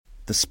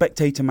The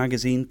Spectator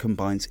magazine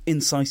combines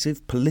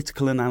incisive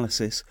political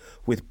analysis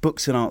with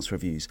books and arts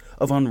reviews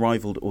of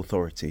unrivaled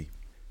authority.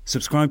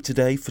 Subscribe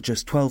today for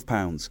just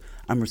 £12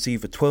 and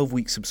receive a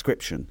 12-week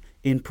subscription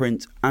in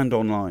print and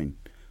online,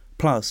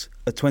 plus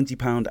a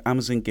 £20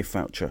 Amazon gift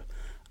voucher,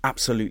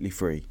 absolutely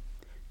free.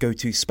 Go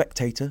to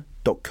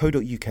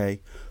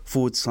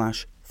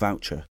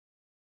spectator.co.uk/voucher.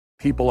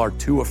 People are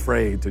too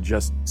afraid to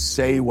just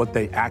say what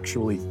they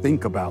actually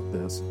think about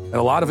this. And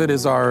a lot of it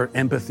is our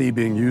empathy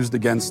being used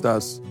against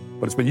us,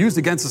 but it's been used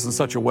against us in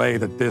such a way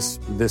that this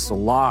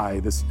lie,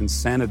 this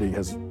insanity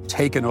has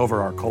taken over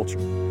our culture.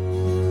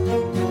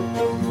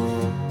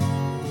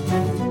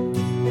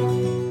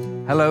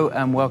 Hello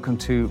and welcome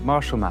to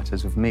Marshall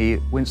Matters with me,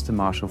 Winston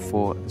Marshall,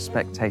 for The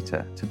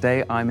Spectator.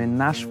 Today I'm in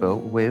Nashville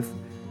with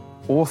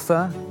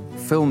author,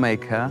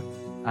 filmmaker,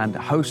 and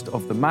host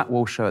of the Matt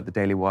Walsh Show at the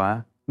Daily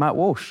Wire, Matt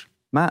Walsh.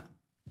 Matt,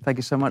 thank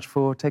you so much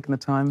for taking the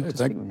time to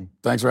speak with me.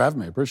 Thanks for having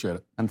me. Appreciate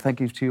it. And thank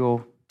you to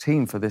your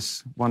team for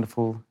this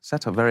wonderful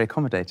setup. Very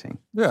accommodating.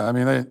 Yeah, I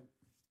mean,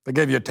 they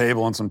gave you a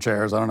table and some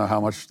chairs. I don't know how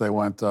much they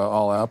went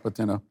all out, but,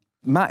 you know.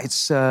 Matt,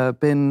 it's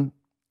been,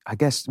 I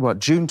guess,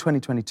 June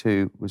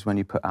 2022 was when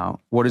you put out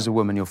What is a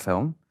Woman, your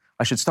film.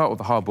 I should start with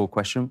the hardball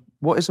question.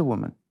 What is a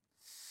woman?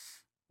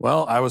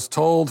 Well, I was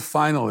told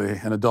finally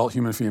an adult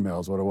human female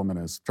is what a woman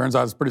is. Turns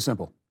out it's pretty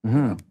simple. Mm-hmm.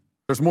 You know?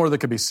 There's more that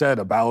could be said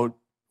about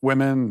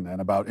women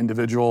and about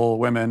individual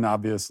women,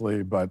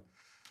 obviously,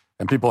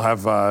 and people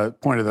have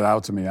pointed it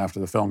out to me after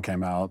the film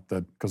came out,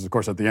 that because, of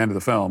course, at the end of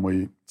the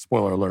film,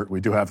 spoiler alert,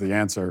 we do have the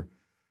answer.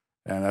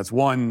 And that's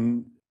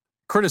one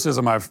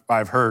criticism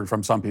I've heard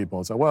from some people.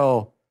 It's like,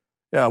 well,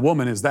 yeah, a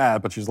woman is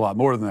that, but she's a lot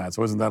more than that.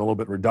 So isn't that a little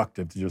bit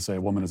reductive to just say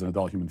a woman is an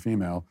adult human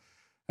female?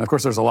 And of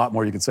course, there's a lot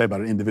more you can say about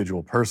an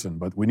individual person,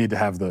 but we need to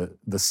have the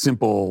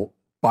simple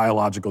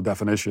biological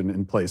definition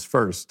in place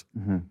first,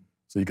 mm-hmm.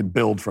 so you can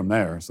build from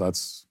there. So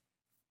that's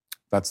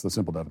the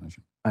simple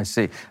definition. I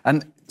see.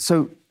 And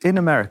so in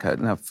America,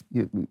 now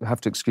you have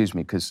to excuse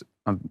me because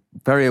I'm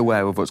very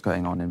aware of what's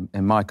going on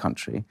in my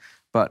country,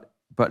 but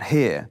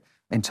here,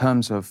 in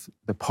terms of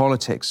the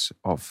politics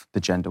of the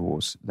gender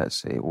wars, let's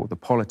say, or the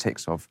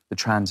politics of the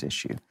trans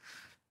issue,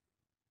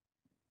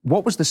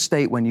 what was the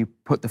state when you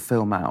put the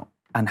film out,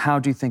 and how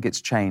do you think it's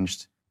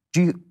changed?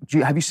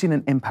 Have you seen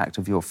an impact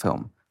of your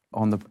film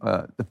on the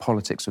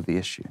politics of the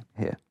issue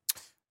here?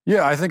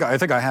 Yeah, I think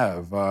I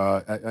have.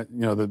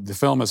 The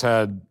film has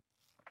had.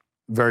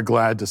 Very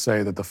glad to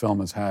say that the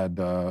film has had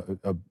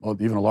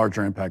even a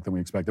larger impact than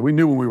we expected. We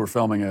knew when we were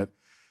filming it,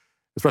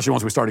 especially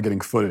once we started getting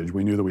footage,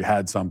 we knew that we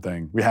had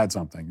something. We had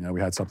something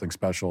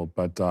special.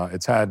 But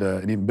it's had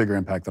an even bigger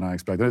impact than I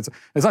expected.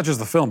 It's not just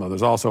the film though.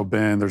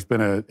 There's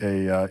been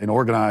an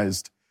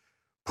organized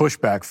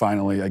pushback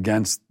finally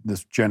against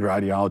this gender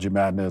ideology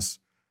madness.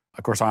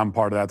 Of course, I'm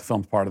part of that. The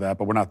film's part of that,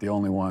 but we're not the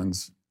only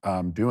ones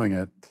doing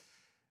it.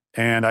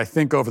 And I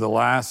think over the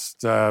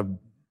last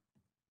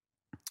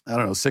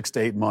 6 to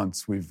 8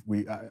 months,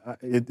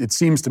 it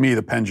seems to me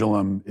the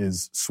pendulum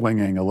is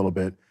swinging a little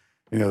bit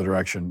in the other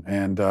direction,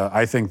 and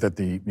I think that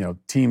the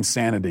team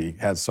sanity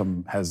is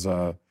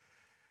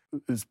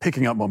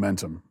picking up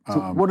momentum. So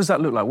what does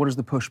that look like? What does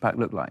the pushback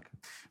look like?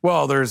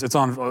 Well, it's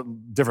on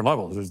different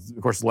levels. There's,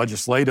 of course,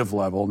 legislative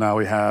level. Now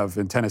we have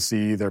in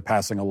Tennessee, they're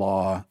passing a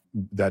law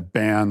that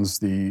bans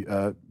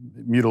the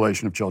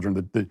mutilation of children,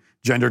 the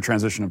gender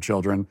transition of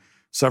children.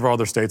 Several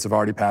other states have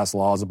already passed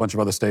laws. A bunch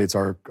of other states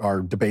are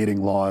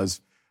debating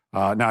laws.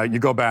 Now, you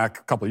go back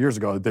a couple of years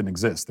ago, it didn't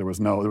exist. There was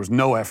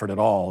no effort at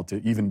all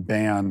to even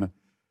ban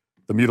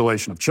the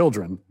mutilation of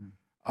children.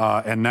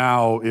 And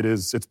now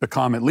it's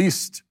become, at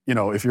least,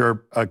 if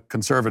you're a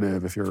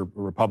conservative, if you're a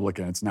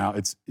Republican, it's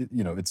an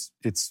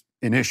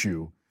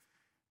issue.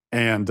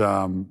 And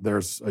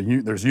there's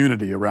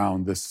unity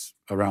around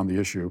the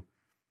issue.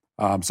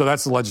 So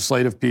that's the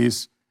legislative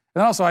piece.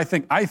 And also, I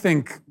think,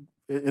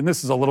 and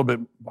this is a little bit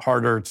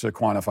harder to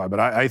quantify, but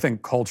I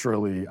think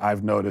culturally,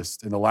 I've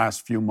noticed in the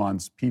last few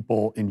months,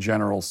 people in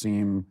general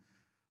seem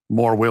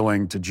more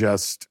willing to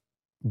just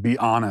be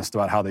honest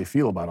about how they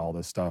feel about all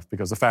this stuff.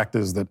 Because the fact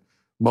is that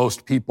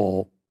most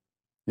people,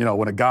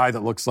 when a guy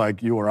that looks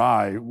like you or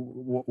I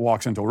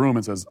walks into a room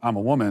and says, I'm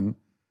a woman,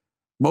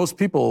 most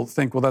people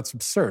think, well, that's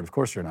absurd. Of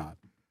course you're not.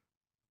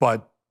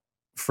 But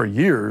for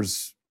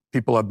years,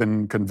 people have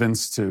been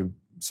convinced to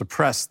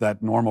suppress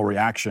that normal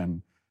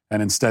reaction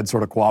and instead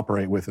sort of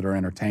cooperate with it or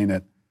entertain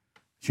it,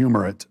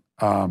 humor it.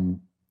 And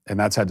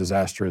that's had a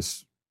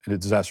disastrous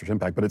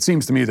impact. But it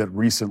seems to me that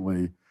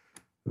recently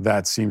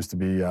that seems to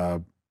be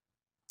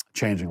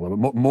changing a little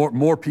bit.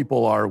 More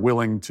people are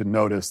willing to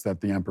notice that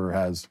the emperor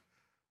has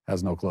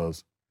no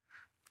clothes.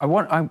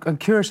 I'm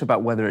curious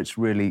about whether it's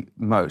really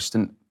most.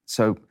 And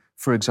so,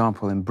 for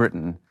example, in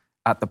Britain,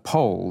 at the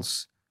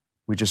polls,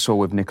 we just saw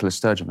with Nicola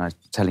Sturgeon, I was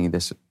telling you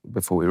this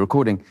before we were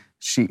recording,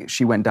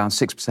 she went down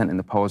 6% in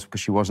the polls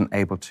because she wasn't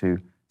able to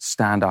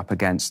stand up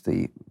against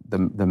the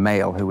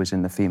male who was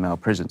in the female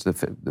prisons,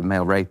 the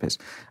male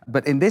rapist.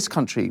 But in this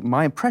country,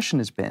 my impression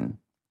has been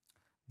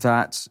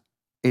that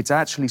it's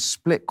actually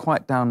split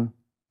quite down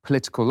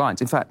political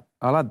lines. In fact,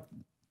 I'll add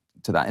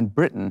to that. In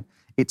Britain,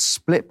 it's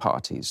split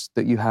parties,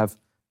 that you have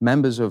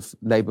members of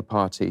Labour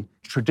Party,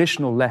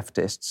 traditional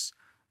leftists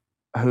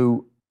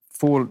who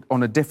fall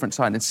on a different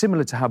side. And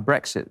similar to how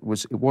Brexit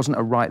was, it wasn't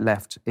a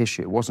right-left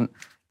issue.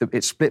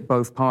 It split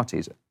both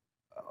parties,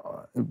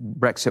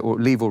 Brexit or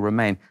Leave or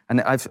Remain.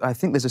 And I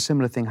think there's a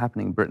similar thing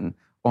happening in Britain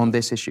on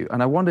this issue.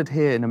 And I wondered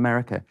here in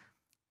America,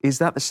 is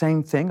that the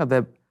same thing?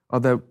 Are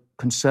there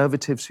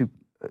conservatives who,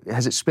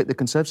 has it split the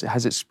conservatives?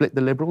 Has it split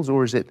the liberals?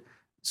 Or is it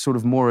sort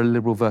of more a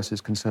liberal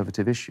versus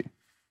conservative issue?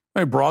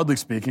 I mean, broadly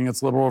speaking,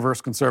 it's liberal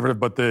versus conservative,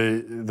 but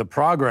the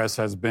progress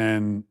has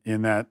been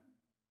in that,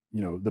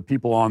 the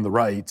people on the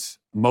right,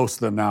 most of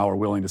them now are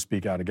willing to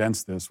speak out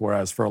against this,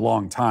 whereas for a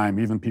long time,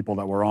 even people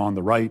that were on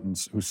the right and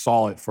who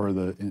saw it for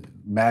the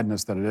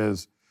madness that it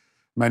is,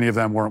 many of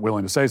them weren't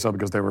willing to say so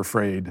because they were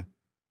afraid,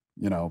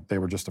 they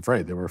were just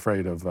afraid. They were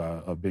afraid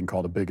of being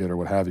called a bigot or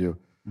what have you.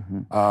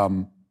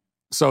 Mm-hmm.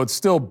 So it's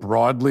still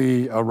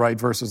broadly a right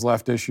versus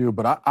left issue,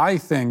 but I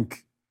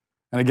think,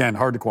 and again,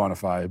 hard to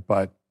quantify,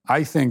 but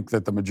I think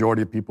that the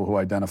majority of people who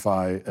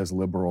identify as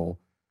liberal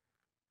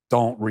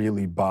don't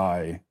really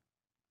buy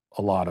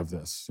a lot of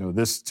this.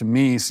 This to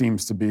me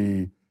seems to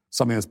be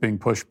something that's being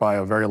pushed by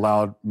a very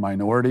loud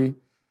minority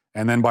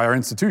and then by our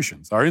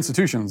institutions. Our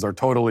institutions are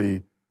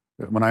totally,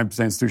 when I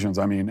say institutions,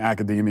 I mean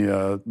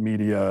academia,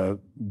 media,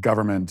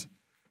 government,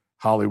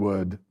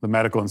 Hollywood, the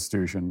medical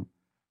institution.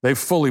 They've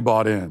fully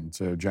bought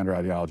into gender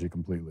ideology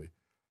completely.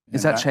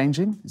 Is that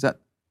changing?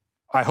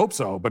 I hope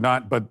so, but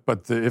not. But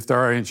if there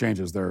are any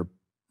changes, they're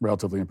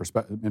relatively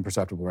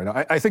imperceptible right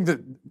now. I think that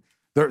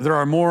there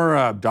are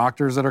more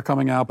doctors that are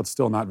coming out, but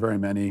still not very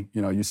many.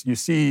 You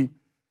see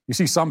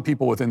some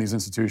people within these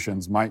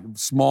institutions,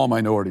 small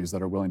minorities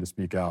that are willing to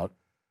speak out,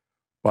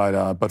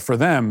 but for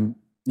them,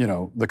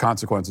 the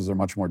consequences are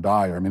much more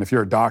dire. I mean, if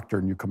you're a doctor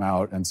and you come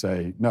out and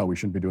say, no, we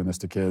shouldn't be doing this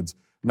to kids.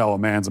 No, a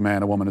man's a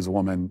man, a woman is a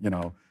woman.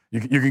 You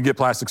can get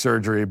plastic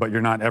surgery, but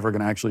you're not ever going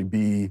to actually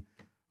be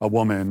a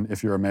woman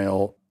if you're a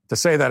male. To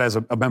say that as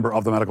a member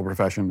of the medical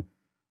profession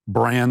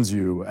brands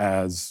you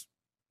as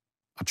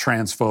a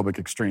transphobic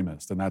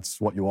extremist, and that's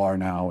what you are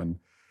now. And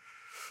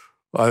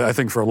I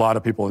think for a lot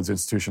of people in these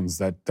institutions,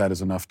 that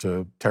is enough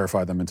to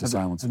terrify them into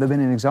silence. Have there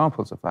been any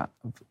examples of that,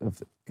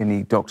 of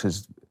any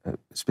doctors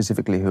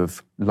specifically who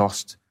have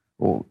lost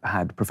or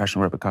had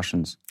professional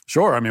repercussions?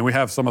 Sure. I mean, we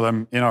have some of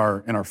them in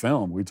our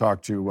film. We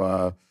talked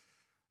to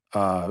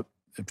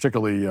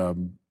particularly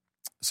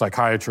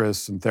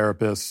psychiatrists and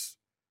therapists,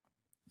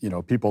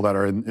 people that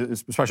are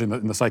especially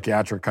in the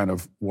psychiatric kind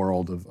of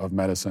world of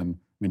medicine.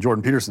 I mean,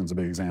 Jordan Peterson's a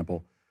big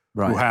example,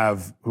 right,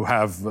 who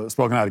have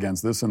spoken out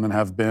against this and then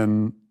have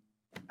been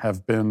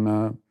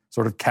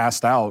sort of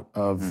cast out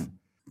of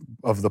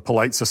the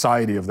polite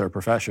society of their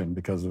profession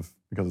because of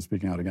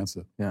speaking out against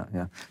it.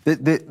 Yeah.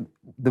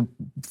 The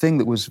thing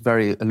that was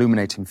very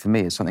illuminating for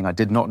me is something I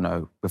did not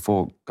know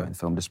before going to the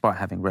film, despite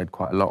having read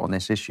quite a lot on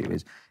this issue,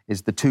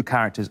 is the two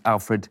characters,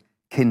 Alfred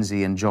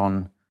Kinsey and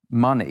John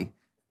Money.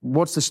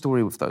 What's the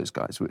story with those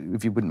guys,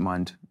 if you wouldn't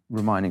mind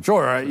reminding?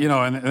 Sure.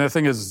 And the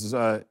thing is,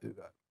 I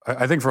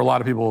think for a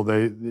lot of people,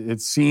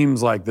 it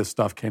seems like this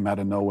stuff came out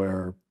of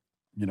nowhere,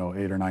 8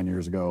 or 9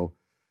 years ago.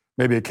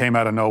 Maybe it came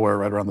out of nowhere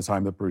right around the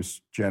time that Bruce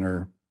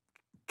Jenner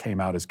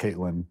came out as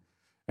Caitlyn.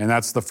 And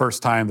that's the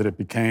first time that it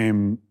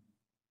became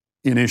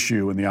an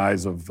issue in the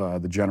eyes of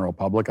the general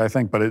public, I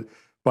think. But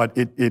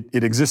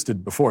it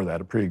existed before that.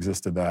 It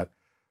pre-existed that.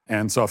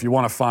 And so if you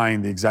want to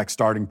find the exact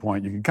starting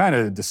point, you can kind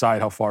of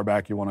decide how far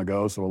back you want to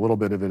go. So a little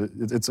bit of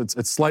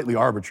it's slightly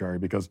arbitrary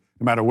because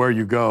no matter where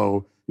you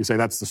go, you say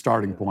that's the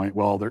starting point.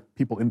 Well,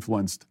 people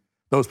influenced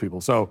those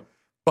people. So,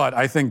 but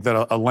I think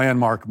that a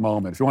landmark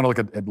moment, if you want to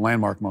look at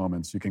landmark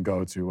moments, you can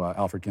go to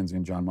Alfred Kinsey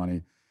and John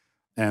Money.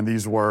 And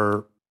these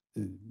were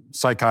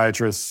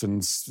psychiatrists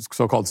and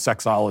so-called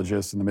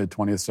sexologists in the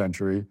mid-20th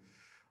century.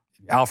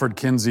 Alfred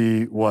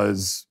Kinsey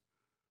was,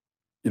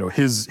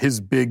 his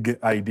big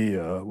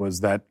idea was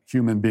that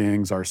human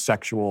beings are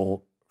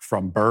sexual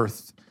from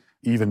birth.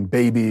 Even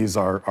babies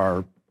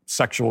are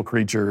sexual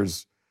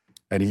creatures.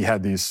 And he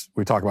had these,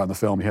 we talk about in the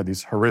film, he had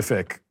these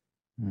horrific,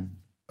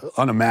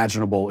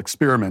 unimaginable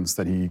experiments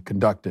that he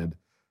conducted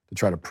to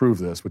try to prove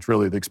this, which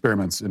really the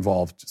experiments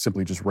involved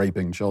simply just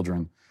raping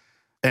children.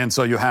 And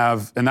so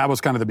and that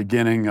was kind of the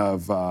beginning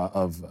of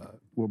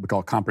what we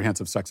call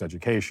comprehensive sex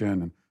education.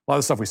 And a lot of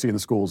the stuff we see in the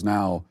schools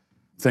now,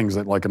 things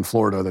that like in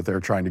Florida that they're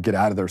trying to get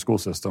out of their school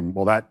system,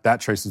 well,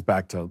 that traces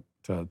back to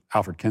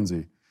Alfred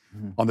Kinsey.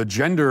 Mm-hmm. On the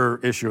gender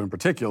issue in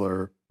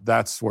particular,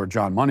 that's where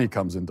John Money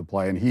comes into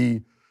play. And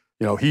he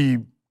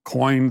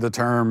coined the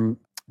term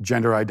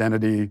gender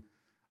identity.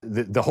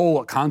 The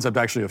whole concept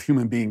actually of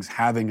human beings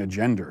having a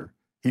gender,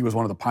 he was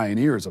one of the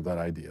pioneers of that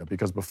idea,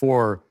 because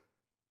before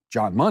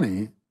John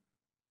Money,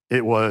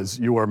 it was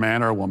you were a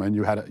man or a woman,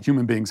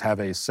 human beings have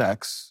a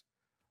sex,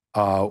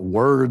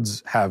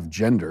 words have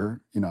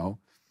gender,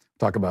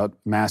 talk about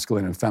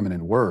masculine and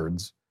feminine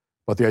words.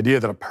 But the idea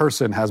that a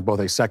person has both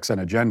a sex and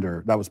a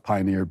gender, that was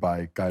pioneered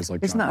by guys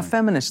like Isn't John that Money. A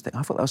feminist thing?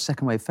 I thought that was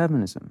second wave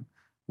feminism,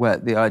 where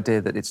the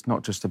idea that it's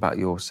not just about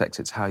your sex,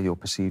 it's how you're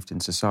perceived in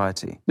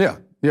society. Yeah.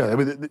 I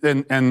mean,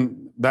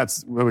 and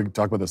that's, well, we can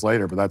talk about this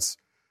later, but that's,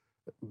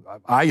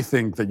 I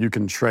think that you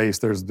can trace,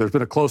 there's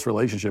been a close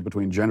relationship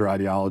between gender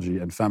ideology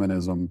and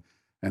feminism,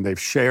 and they've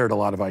shared a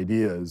lot of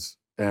ideas.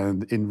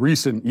 And in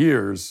recent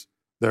years,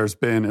 there's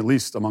been, at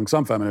least among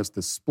some feminists,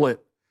 this split.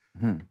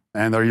 Mm-hmm.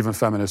 And there are even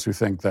feminists who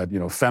think that,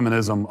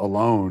 feminism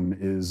alone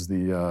is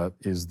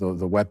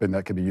the weapon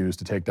that can be used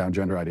to take down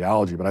gender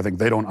ideology. But I think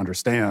they don't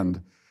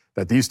understand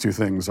that these two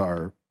things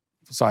are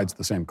sides of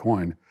the same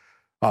coin.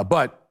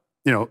 But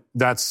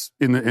that's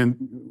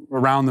in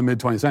around the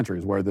mid-20th century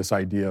is where this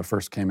idea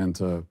first came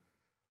into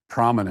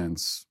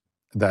prominence,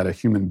 that a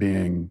human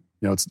being,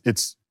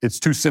 it's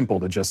too simple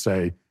to just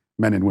say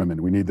men and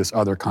women. We need this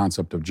other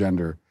concept of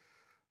gender,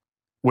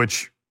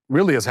 which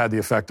really has had the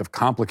effect of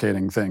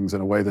complicating things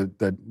in a way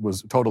that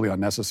was totally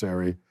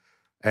unnecessary.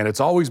 And it's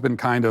always been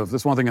kind of,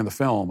 this one thing in the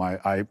film,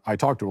 I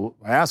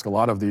ask a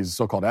lot of these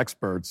so-called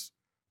experts,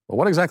 well,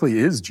 what exactly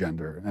is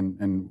gender,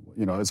 and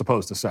as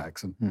opposed to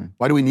sex? And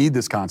why do we need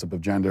this concept of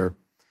gender?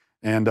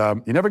 And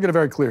you never get a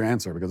very clear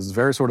answer because it's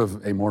very sort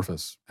of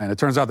amorphous. And it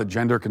turns out that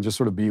gender can just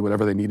sort of be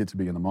whatever they need it to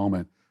be in the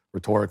moment,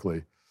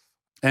 rhetorically.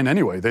 And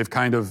anyway, they've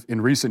kind of, in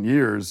recent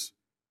years,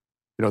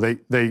 they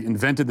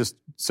invented this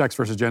sex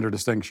versus gender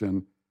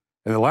distinction.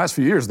 In the last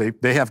few years,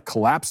 they have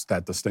collapsed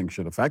that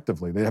distinction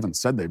effectively. They haven't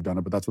said they've done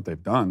it, but that's what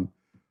they've done,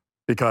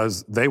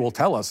 because they will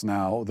tell us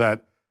now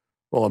that,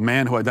 well, a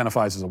man who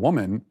identifies as a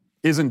woman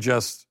isn't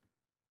just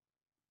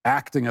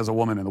acting as a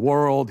woman in the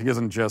world. He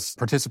isn't just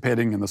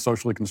participating in the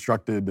socially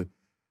constructed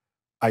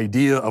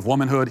idea of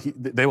womanhood.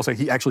 They will say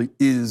he actually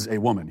is a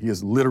woman. He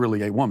is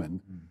literally a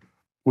woman,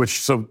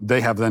 so they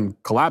have then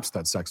collapsed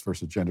that sex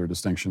versus gender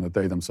distinction that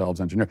they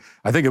themselves engineered.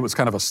 I think it was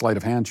kind of a sleight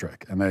of hand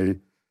trick,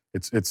 and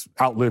it's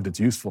outlived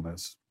its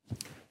usefulness.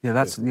 Yeah,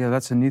 that's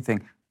a new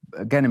thing.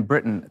 Again, in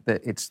Britain,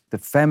 it's the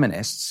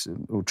feminists,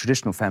 or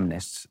traditional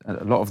feminists,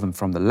 a lot of them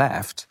from the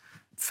left,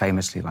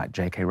 famously like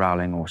J.K.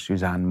 Rowling or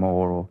Suzanne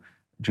Moore or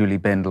Julie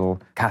Bindel,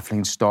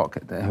 Kathleen Stock,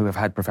 who have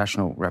had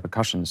professional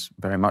repercussions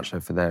very much so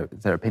for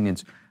their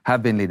opinions,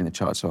 have been leading the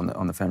charts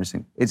on the feminist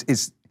thing.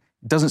 It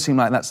doesn't seem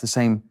like that's the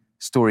same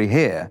story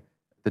here.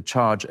 The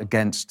charge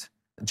against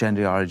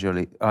gender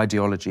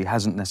ideology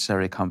hasn't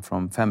necessarily come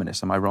from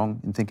feminists. Am I wrong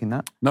in thinking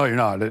that? No, you're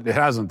not. It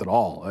hasn't at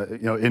all.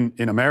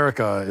 In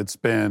America, it's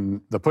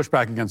been, the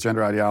pushback against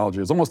gender ideology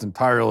is almost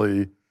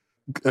entirely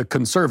a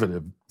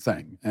conservative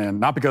thing. And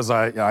not because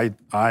I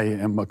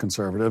am a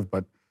conservative,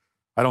 but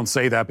I don't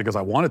say that because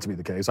I want it to be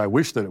the case. I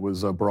wish that it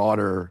was a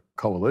broader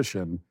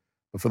coalition.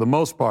 But for the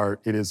most part,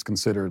 it is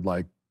considered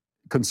like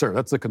conservative.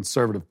 That's the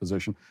conservative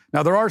position.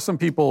 Now, there are some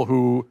people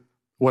who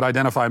would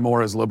identify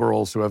more as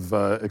liberals who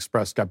have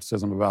expressed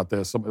skepticism about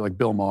this, somebody like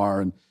Bill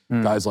Maher and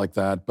guys like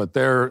that. But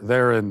they're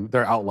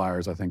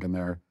outliers, I think, in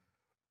their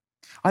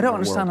I don't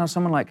understand how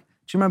someone like,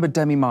 do you remember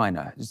Demi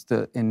Minor? It's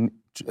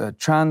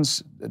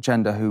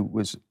transgender who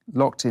was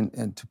locked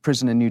into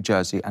prison in New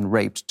Jersey and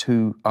raped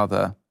two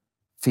other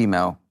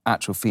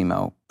actual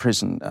female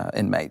prison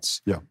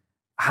inmates. Yeah.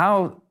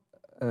 How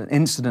an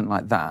incident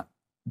like that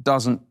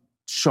doesn't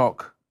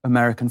shock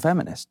American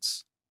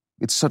feminists?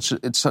 It's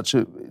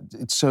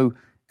so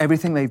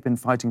everything they've been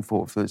fighting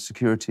for the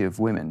security of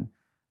women,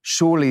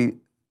 surely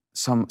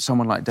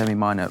someone like Demi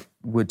Minor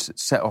would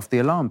set off the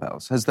alarm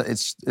bells. Has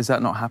that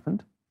not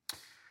happened?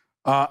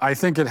 I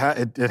think it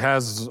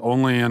has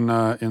only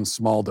in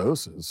small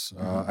doses.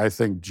 I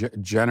think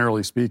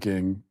generally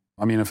speaking,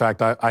 I mean, in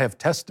fact, I have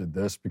tested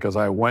this because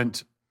I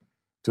went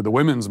to the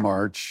Women's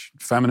March,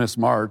 Feminist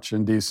March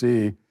in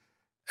D.C.,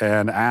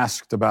 and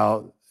asked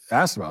about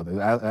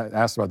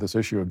this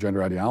issue of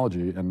gender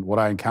ideology, and what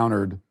I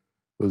encountered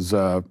was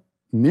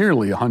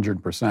nearly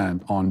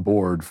 100% on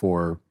board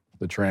for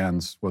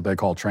the what they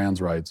call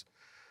trans rights.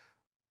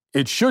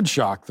 It should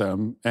shock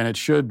them, and it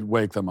should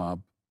wake them up.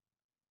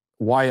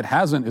 Why it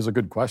hasn't is a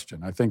good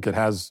question. I think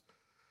there's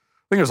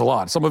a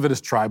lot. Some of it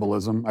is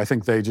tribalism. I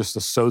think they just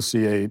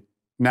associate,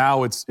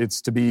 now it's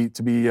to be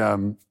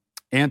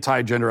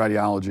anti-gender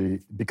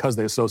ideology because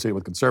they associate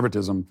with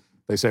conservatism.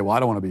 They say, well, I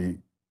don't want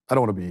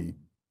to be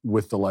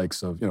with the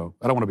likes of, I don't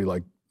want to be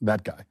like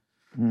that guy.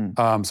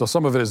 So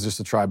some of it is just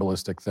a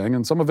tribalistic thing,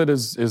 and some of it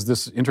is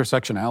this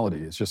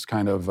intersectionality. It's just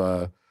kind of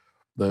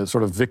the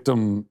sort of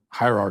victim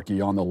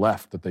hierarchy on the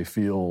left that they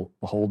feel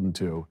beholden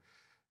to.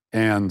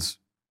 And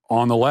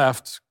on the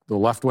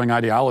left-wing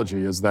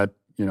ideology is that,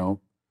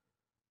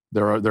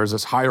 there's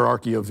this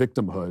hierarchy of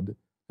victimhood,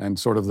 and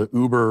sort of the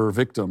uber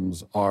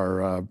victims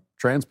are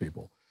trans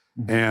people.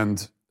 Mm-hmm.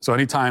 And so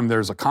anytime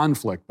there's a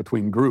conflict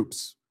between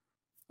groups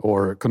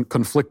or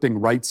conflicting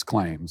rights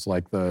claims,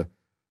 like the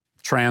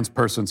trans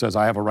person says,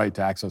 I have a right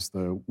to access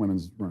the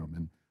women's room,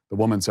 and the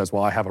woman says,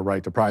 well, I have a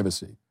right to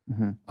privacy.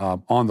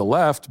 Mm-hmm. On the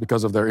left,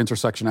 because of their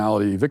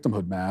intersectionality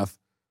victimhood math,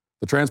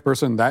 the trans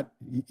person,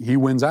 he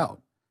wins out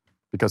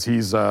because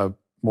he's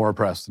more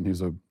oppressed and he's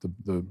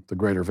the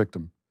greater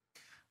victim.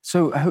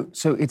 So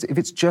if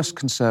it's just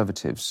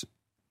conservatives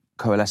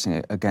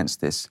coalescing against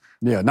this...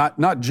 Yeah,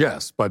 not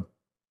just, but...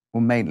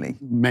 Well, mainly.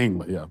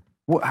 Mainly, yeah.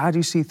 How do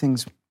you see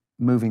things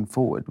moving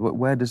forward?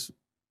 What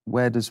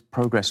does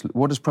progress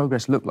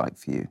look like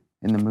for you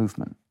in the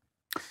movement?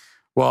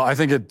 Well, I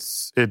think it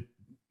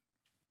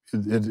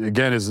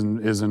again is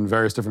in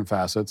various different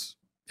facets.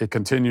 It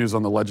continues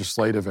on the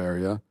legislative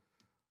area.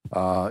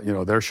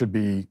 There should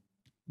be.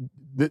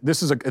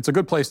 It's a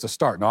good place to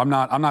start. No, I'm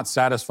not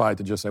satisfied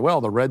to just say, well,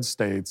 the red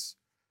states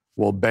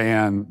will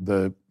ban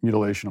the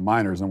mutilation of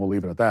minors and we'll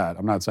leave it at that.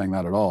 I'm not saying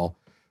that at all,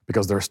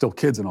 because there are still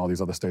kids in all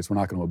these other states. We're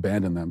not going to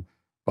abandon them.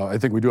 But I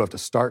think we do have to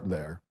start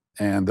there.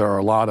 And there are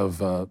a lot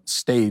of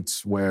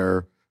states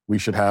where we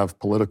should have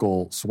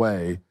political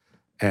sway,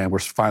 and we're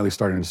finally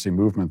starting to see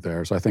movement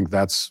there. So I think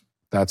that's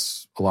a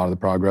lot of the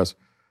progress.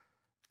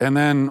 And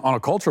then on a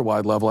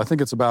culture-wide level, I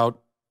think it's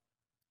about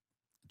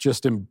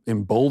just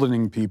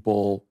emboldening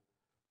people,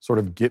 sort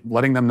of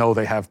letting them know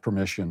they have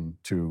permission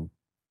to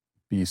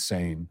be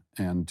sane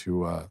and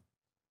to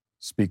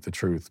speak the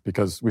truth.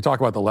 Because we talk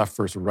about the left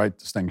versus right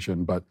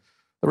distinction, but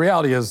the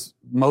reality is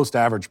most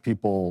average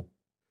people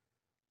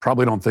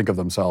probably don't think of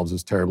themselves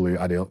as terribly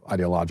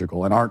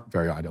ideological and aren't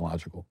very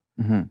ideological.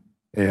 Mm-hmm.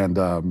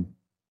 And,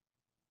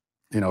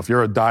 if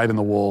you're a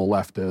dyed-in-the-wool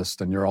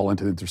leftist and you're all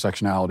into the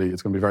intersectionality,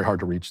 it's going to be very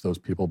hard to reach those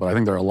people. But I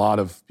think there are a lot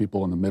of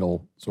people in the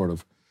middle, sort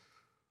of,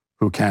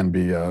 who can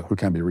be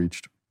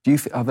reached.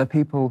 Are there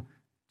people?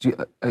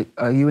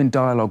 Are you in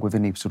dialogue with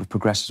any sort of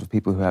progressive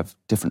people who have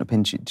different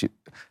opinions?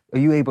 Are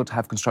you able to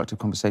have constructive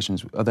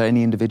conversations? Are there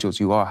any individuals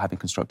you are having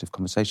constructive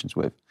conversations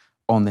with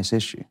on this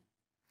issue?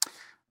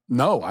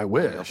 No, I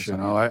wish.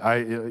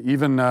 I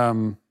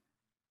even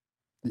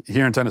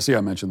here in Tennessee,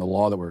 I mentioned the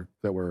law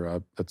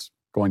that's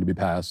going to be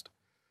passed,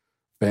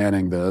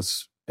 banning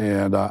this,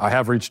 and I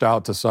have reached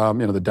out to some.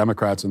 The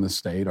Democrats in this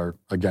state are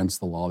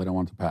against the law; they don't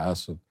want it to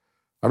pass. So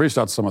I reached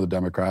out to some of the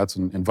Democrats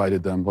and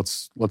invited them.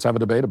 Let's have a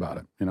debate about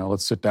it.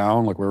 Let's sit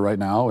down like we're right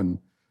now, and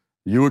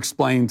you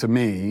explain to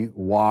me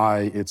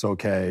why it's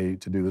okay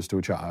to do this to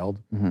a child.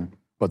 Mm-hmm.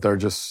 But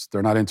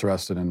they're not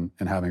interested in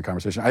having a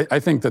conversation. I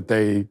think that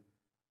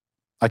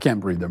I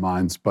can't read their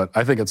minds, but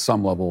I think at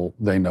some level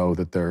they know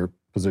that their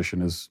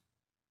position is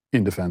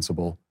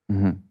indefensible.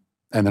 Mm-hmm.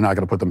 And they're not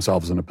going to put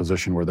themselves in a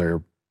position where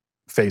they're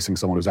facing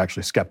someone who's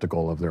actually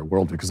skeptical of their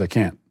worldview, because they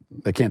can't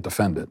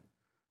defend it.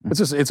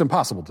 Mm-hmm. It's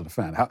impossible to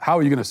defend. How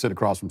are you going to sit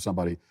across from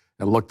somebody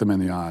and look them in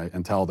the eye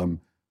and tell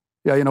them,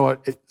 yeah, you know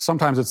what,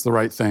 sometimes it's the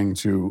right thing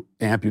to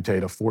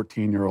amputate a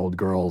 14-year-old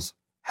girl's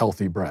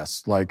healthy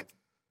breasts.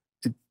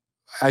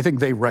 I think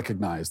they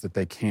recognize that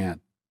they can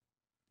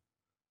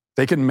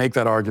make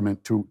that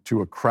argument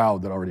to a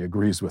crowd that already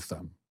agrees with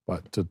them.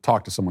 But to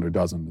talk to someone who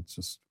doesn't,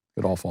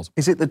 it all falls.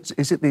 Is it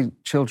the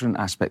children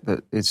aspect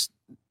that is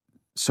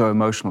so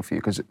emotional for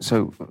you? Because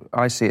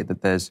I see it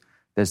that there's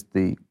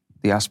the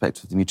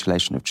aspect of the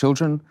mutilation of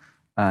children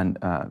and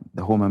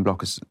the hormone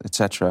blockers,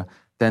 etc.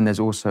 Then there's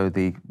also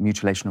the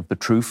mutilation of the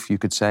truth, you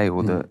could say,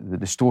 or the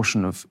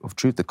distortion of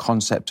truth, the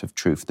concept of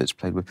truth that's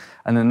played with.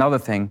 And another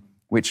thing,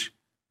 which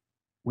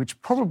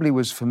probably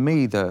was for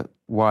me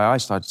why I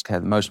started to care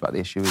the most about the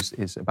issue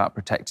is about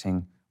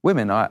protecting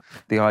women.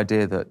 The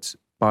idea that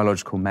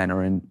biological men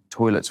are in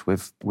toilets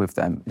with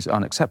them is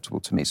unacceptable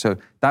to me. So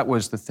that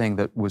was the thing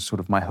that was sort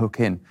of my hook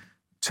in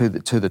to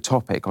the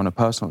topic on a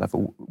personal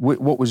level.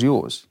 What was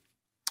yours?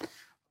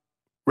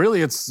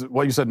 Really, it's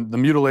what you said, the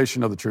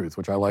mutilation of the truth,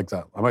 which I like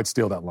that. I might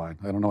steal that line.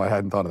 I don't know. I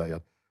hadn't thought of that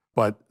yet.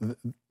 But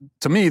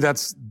to me,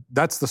 that's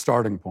the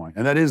starting point.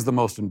 And that is the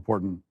most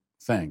important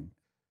thing.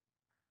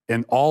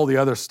 And all the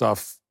other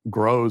stuff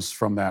grows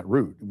from that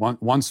root.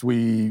 Once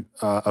we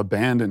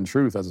abandon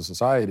truth as a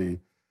society,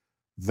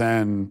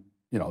 then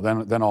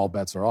all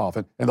bets are off.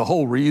 And the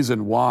whole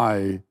reason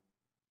why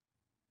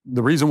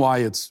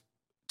it's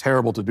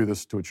terrible to do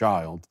this to a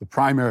child, the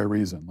primary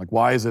reason,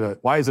 why is it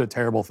a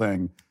terrible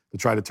thing to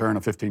try to turn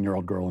a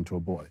 15-year-old girl into a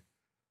boy?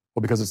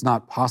 Well, because it's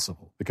not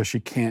possible. Because she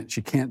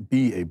can't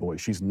be a boy.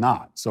 She's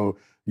not. So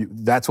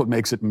that's what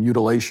makes it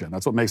mutilation.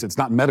 That's what makes it's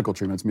not medical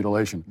treatment. It's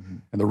mutilation. Mm-hmm.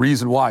 And the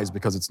reason why is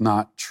because it's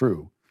not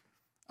true.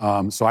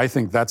 So I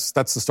think that's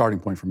the starting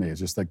point for me. It's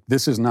just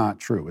this is not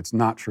true. It's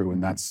not true,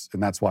 and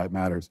that's why it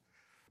matters.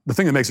 The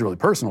thing that makes it really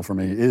personal for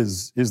me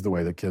is the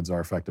way that kids are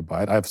affected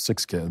by it. I have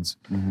 6 kids,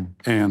 mm-hmm.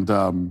 and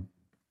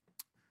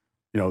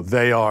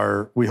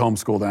we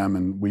homeschool them,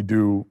 and we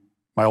do.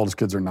 My oldest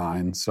kids are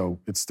 9, so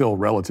it's still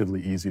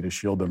relatively easy to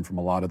shield them from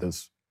a lot of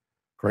this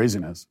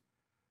craziness.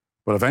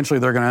 But eventually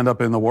they're going to end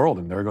up in the world,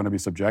 and they're going to be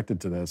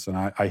subjected to this. And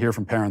I hear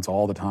from parents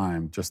all the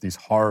time just these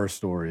horror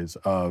stories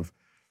of,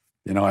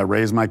 I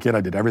raised my kid,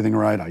 I did everything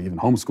right, I even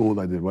homeschooled,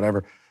 I did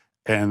whatever.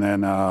 And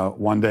then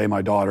one day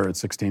my daughter at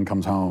 16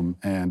 comes home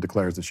and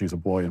declares that she's a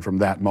boy. And from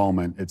that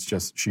moment, it's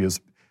just she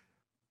is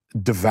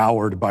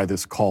devoured by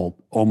this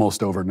cult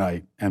almost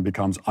overnight and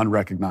becomes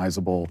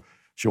unrecognizable.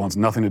 She wants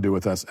nothing to do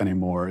with us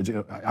anymore.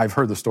 I've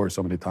heard the story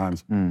so many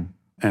times, and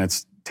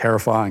it's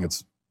terrifying.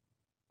 It's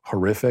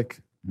horrific.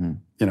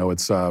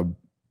 It's. I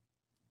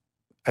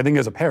think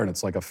as a parent,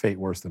 it's like a fate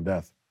worse than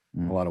death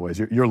in a lot of ways.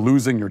 You're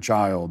losing your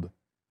child.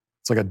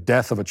 It's like a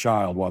death of a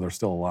child while they're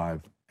still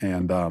alive,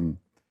 and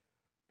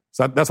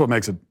so that's what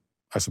makes it,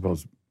 I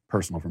suppose,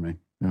 personal for me.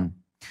 Mm.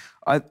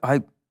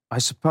 I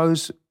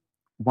suppose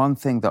one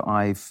thing that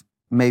I've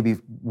maybe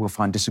will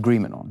find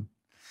disagreement on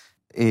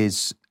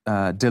is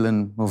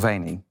Dylan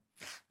Mulvaney.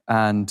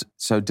 And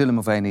so Dylan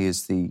Mulvaney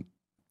is the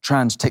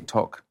trans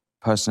TikTok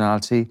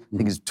personality. I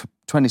think he's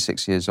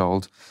 26 years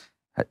old.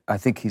 I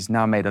think he's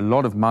now made a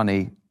lot of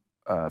money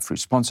through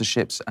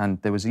sponsorships, and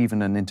there was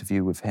even an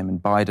interview with him and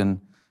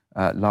Biden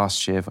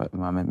last year, if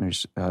my memory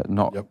is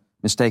not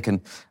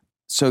mistaken.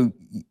 So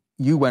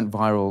you went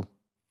viral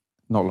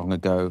not long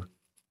ago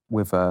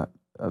with a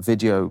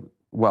video,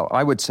 well,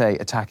 I would say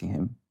attacking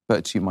him,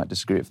 but you might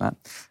disagree with that.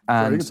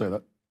 And, sure, you can say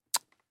that.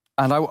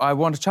 And I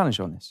want to challenge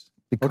you on this,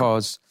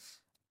 because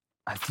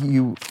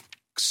you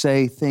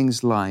say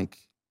things like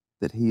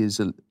that he is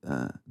a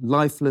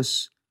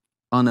lifeless,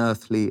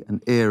 unearthly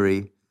and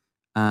eerie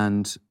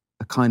and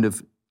a kind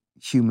of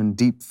human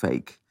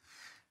deepfake.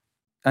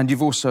 And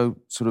you've also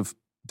sort of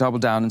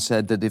doubled down and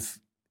said that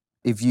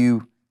if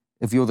you're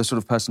the sort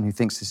of person who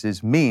thinks this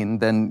is mean,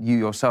 then you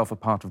yourself are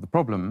part of the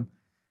problem.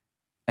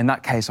 In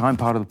that case, I'm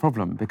part of the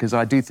problem, because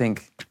I do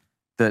think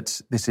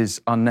that this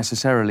is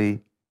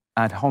unnecessarily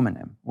ad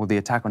hominem, or the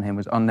attack on him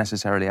was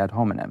unnecessarily ad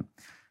hominem.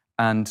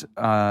 And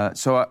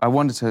so I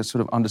wanted to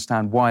sort of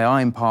understand why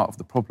I'm part of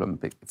the problem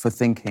for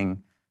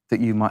thinking that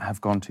you might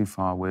have gone too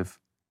far with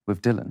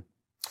Dylan.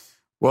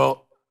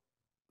 Well,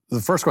 the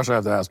first question I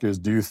have to ask you is,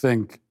 do you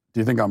think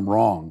I'm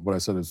wrong? What I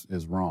said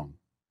is wrong?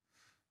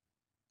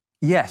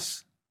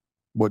 Yes.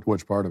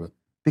 Which part of it?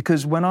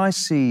 Because when I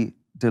see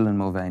Dylan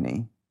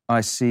Mulvaney,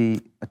 I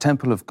see a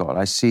temple of God.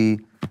 I see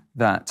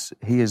that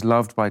he is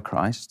loved by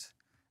Christ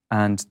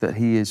and that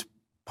he is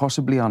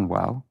possibly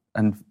unwell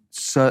and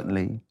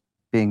certainly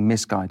being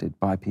misguided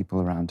by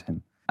people around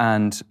him.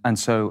 And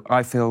so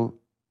I feel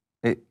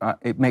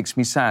it makes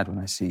me sad when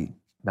I see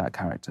that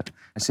character.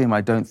 I see him,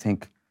 I don't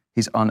think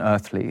he's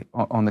unearthly.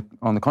 On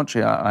the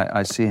contrary,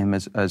 I see him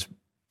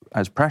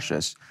as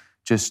precious.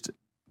 Just,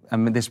 I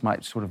mean, this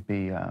might sort of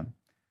be,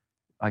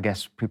 I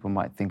guess people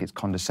might think it's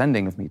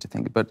condescending of me to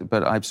think,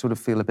 but I sort of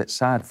feel a bit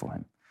sad for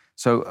him.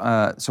 So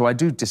I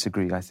do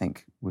disagree, I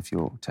think, with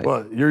your take.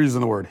 Well, you're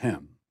using the word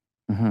him.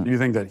 Mm-hmm. Do you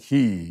think that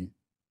he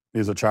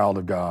is a child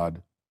of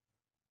God,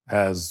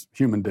 has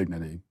human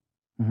dignity,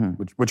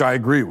 which I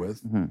agree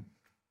with? Mm-hmm.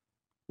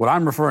 What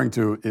I'm referring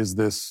to is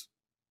this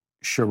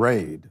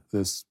charade,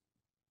 this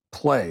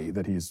play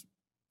that he's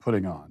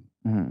putting on,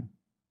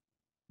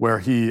 where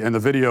and the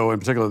video in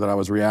particular that I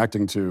was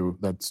reacting to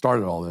that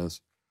started all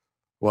this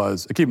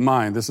was, keep in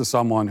mind, this is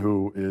someone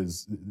who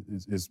is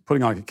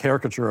putting on a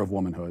caricature of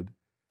womanhood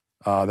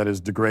that is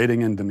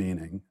degrading and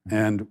demeaning,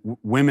 and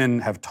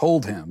women have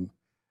told him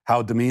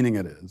how demeaning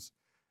it is,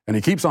 and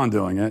he keeps on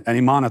doing it, and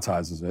he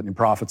monetizes it, and he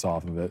profits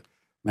off of it,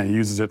 and he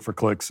uses it for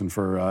clicks and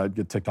for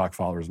get TikTok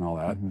followers and all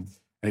that.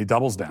 And he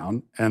doubles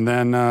down, and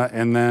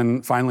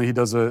then finally he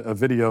does a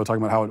video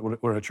talking about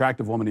what an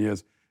attractive woman he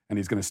is, and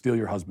he's going to steal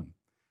your husband.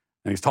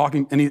 And he's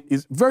talking, and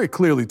he's very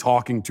clearly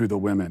talking to the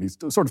women. He's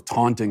sort of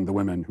taunting the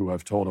women who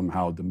have told him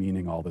how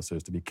demeaning all this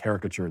is, to be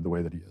caricatured the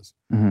way that he is.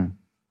 Mm-hmm.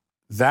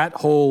 That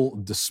whole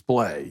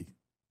display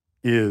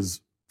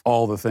is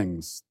all the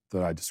things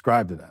that I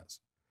described it as.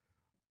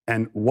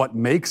 And what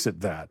makes it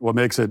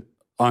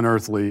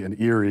unearthly and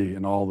eerie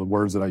and all the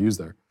words that I use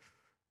there,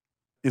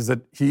 is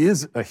that he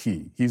is a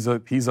he. He's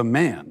a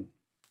man,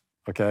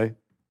 okay?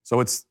 So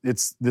it's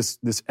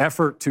this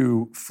effort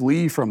to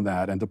flee from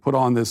that and to put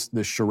on this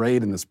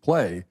charade and this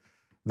play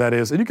that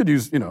is, and you could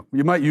use,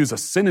 you might use a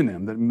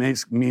synonym that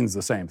means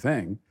the same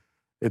thing.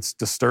 It's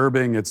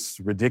disturbing, it's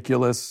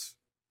ridiculous,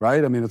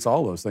 right? I mean, it's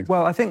all those things.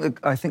 Well, I think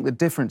the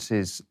difference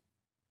is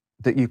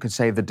that you could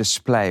say the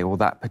display or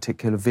that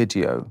particular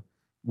video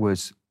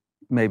was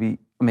maybe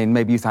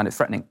you found it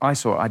threatening. I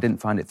saw it, I didn't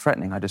find it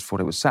threatening, I just thought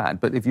it was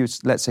sad. But if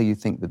let's say you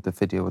think that the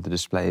video or the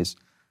display is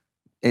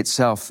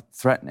itself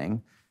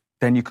threatening,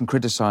 then you can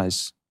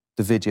criticize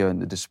the video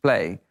and the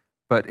display.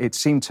 But it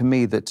seemed to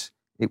me that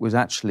it was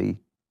actually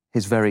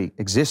his very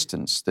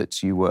existence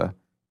that you were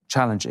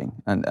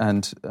challenging. And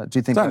do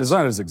you think it's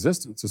not his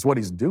existence, it's what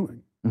he's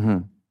doing. Mm-hmm.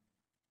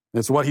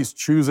 It's what he's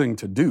choosing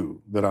to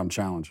do that I'm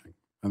challenging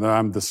and that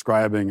I'm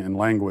describing in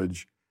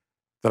language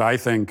that I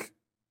think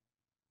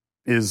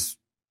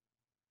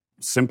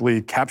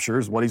simply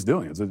captures what he's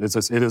doing. It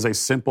is a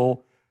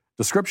simple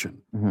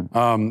description.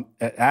 Mm-hmm.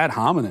 Ad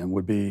hominem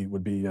would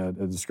be a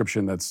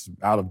description that's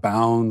out of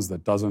bounds,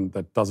 that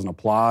doesn't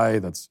apply,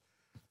 that's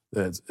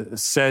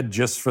said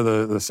just for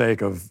the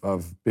sake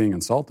of being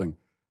insulting.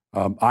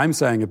 I'm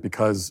saying it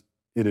because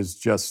it is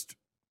just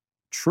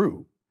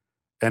true.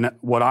 And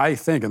what I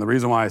think, and the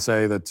reason why I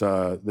say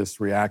that this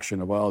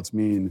reaction of, well, it's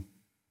mean,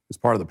 is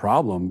part of the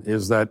problem,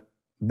 is that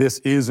this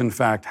is, in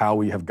fact, how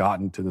we have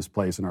gotten to this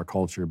place in our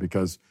culture,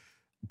 because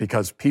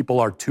people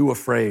are too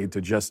afraid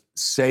to just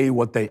say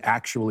what they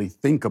actually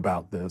think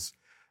about this.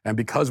 And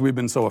because we've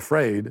been so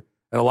afraid,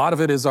 and a lot of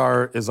it is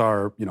our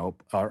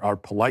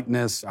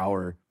politeness,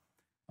 our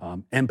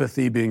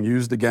empathy being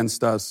used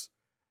against us,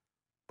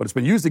 but it's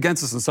been used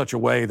against us in such a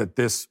way that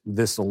this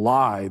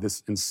lie,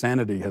 this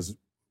insanity has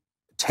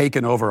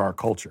taken over our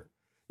culture.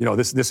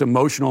 this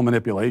emotional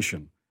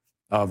manipulation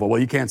of, well,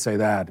 you can't say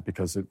that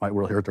because it might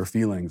really hurt their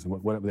feelings and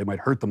what they might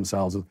hurt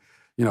themselves.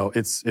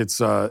 It's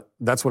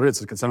that's what it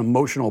is. It's an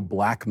emotional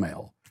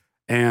blackmail.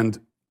 And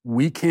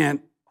we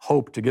can't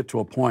hope to get to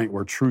a point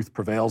where truth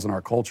prevails in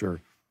our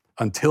culture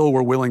until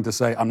we're willing to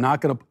say, I'm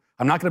not going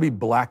to be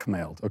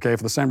blackmailed, okay?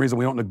 For the same reason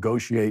we don't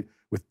negotiate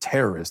with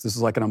terrorists. This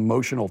is like an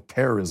emotional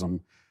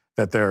terrorism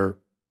that they're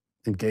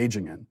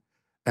engaging in.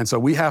 And so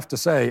we have to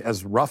say,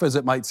 as rough as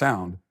it might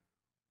sound,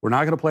 we're not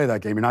going to play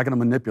that game. You're not going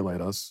to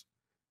manipulate us.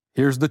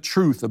 Here's the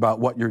truth about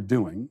what you're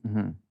doing.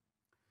 Mm-hmm.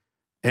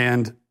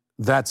 And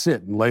that's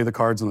it, and lay the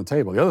cards on the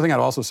table. The other thing I'd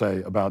also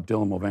say about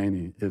Dylan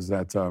Mulvaney is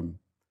that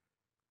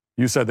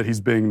you said that he's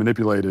being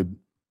manipulated,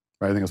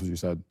 right? I think that's what you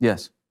said.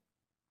 Yes.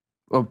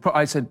 Well,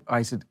 I said,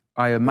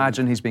 I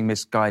imagine he's being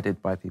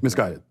misguided by people.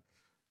 Misguided.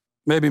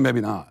 Maybe,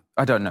 maybe not.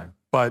 I don't know.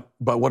 But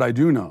what I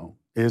do know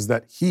is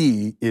that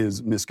he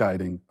is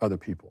misguiding other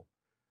people.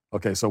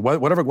 Okay, so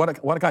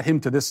what got him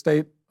to this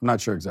state, I'm not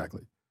sure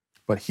exactly.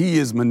 But he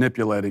is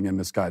manipulating and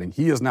misguiding.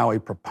 He is now a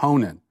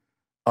proponent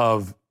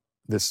of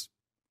this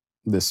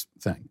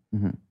thing.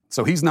 Mm-hmm.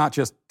 So he's not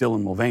just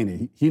Dylan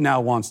Mulvaney. He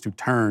now wants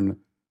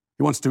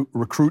to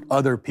recruit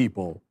other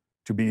people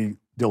to be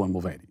Dylan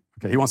Mulvaney.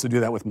 Okay, he wants to do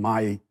that with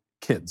my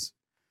kids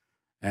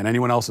and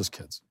anyone else's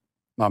kids.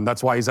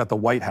 That's why he's at the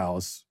White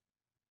House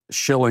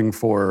shilling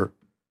for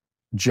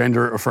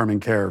gender-affirming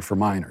care for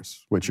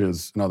minors, which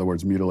is, in other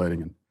words,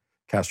 mutilating and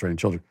castrating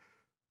children.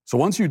 So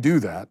once you do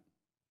that,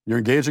 you're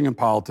engaging in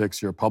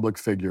politics, you're a public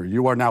figure,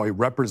 you are now a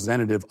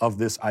representative of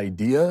this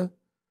idea.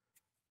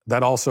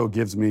 That also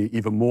gives me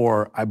even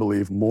more, I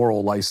believe,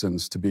 moral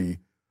license to be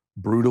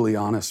brutally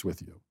honest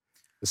with you.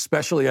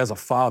 Especially as a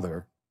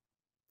father,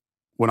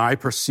 when I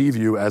perceive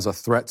you as a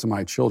threat to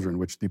my children,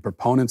 which the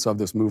proponents of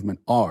this movement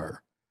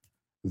are,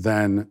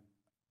 then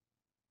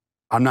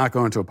I'm not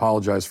going to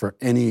apologize for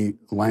any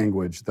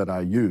language that I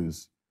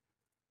use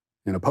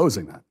in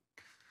opposing that.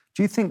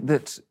 Do you think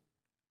that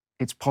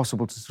it's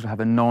possible to sort of have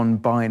a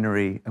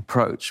non-binary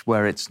approach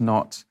where it's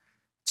not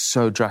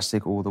so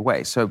drastic all the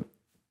way? So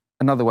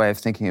another way of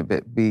thinking a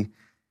bit be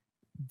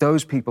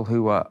those people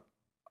who are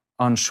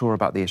unsure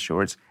about the issue,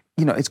 or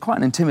it's quite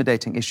an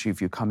intimidating issue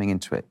if you're coming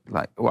into it.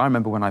 I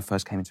remember when I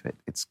first came into it,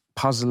 it's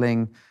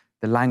puzzling,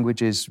 the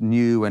language is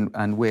new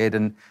and weird,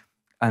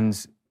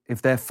 and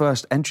if their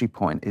first entry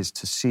point is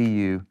to see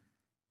you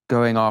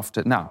going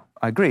after... Now,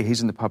 I agree,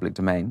 he's in the public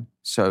domain,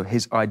 so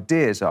his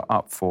ideas are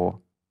up for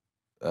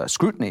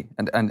scrutiny.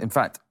 And in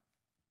fact,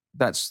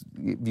 if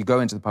you go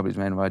into the public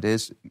domain of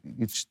ideas,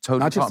 it's totally...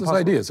 Not just his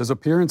ideas, his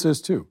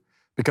appearances too.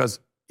 Because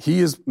he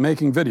is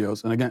making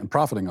videos, and again,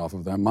 profiting off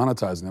of them,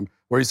 monetizing them,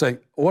 where he's saying,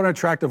 what an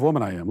attractive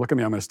woman I am. Look at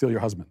me, I'm going to steal your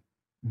husband.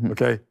 Mm-hmm.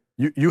 Okay?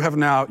 You have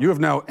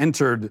now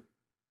entered...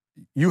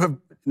 You have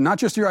not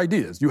just your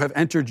ideas, you have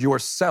entered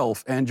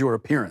yourself and your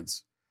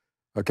appearance,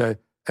 okay?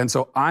 And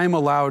so I'm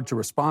allowed to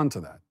respond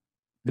to that.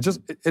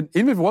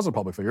 Even if it was a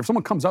public figure, if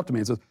someone comes up to me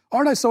and says,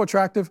 aren't I so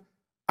attractive?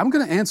 I'm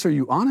going to answer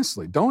you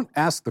honestly. Don't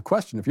ask the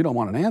question if you don't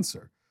want an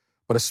answer.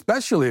 But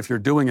especially if you're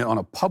doing it on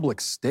a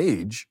public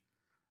stage,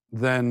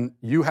 then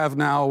you have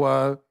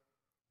now,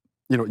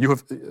 you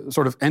have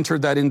sort of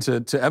entered that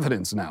into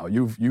evidence now.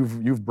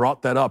 You've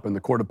brought that up in the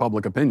court of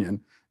public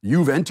opinion.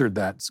 You've entered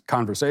that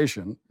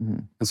conversation,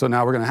 mm-hmm. and so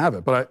now we're going to have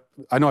it. But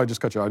I know I just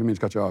cut you off. I didn't mean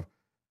to cut you off.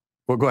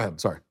 Well, go ahead.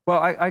 Sorry.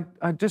 Well,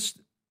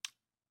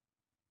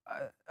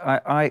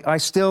 I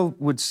still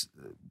would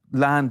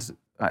land.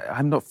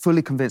 I'm not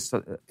fully convinced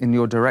in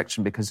your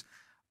direction, because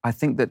I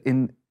think that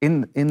in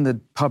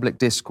the public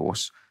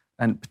discourse,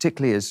 and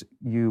particularly as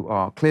you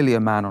are clearly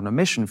a man on a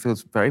mission,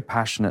 feels very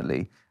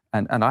passionately,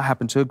 and I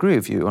happen to agree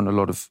with you on a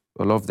lot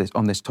of this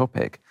on this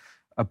topic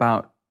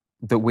about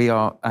that we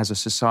are, as a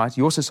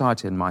society, your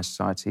society and my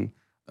society,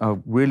 are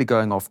really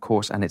going off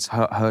course, and it's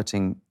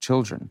hurting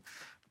children.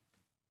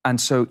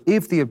 And so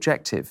if the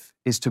objective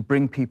is to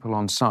bring people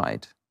on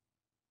side,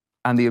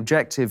 and the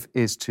objective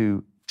is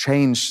to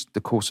change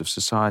the course of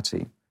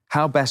society,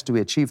 how best do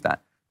we achieve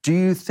that? Do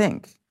you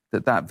think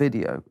that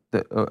video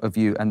of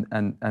you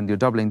and you're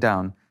doubling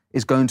down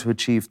is going to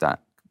achieve that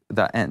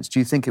end? Do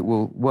you think it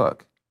will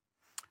work?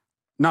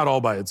 Not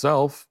all by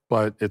itself,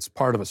 but it's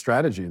part of a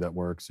strategy that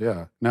works,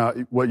 yeah. Now,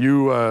 what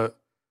you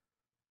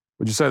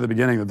said at the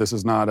beginning, that this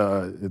is not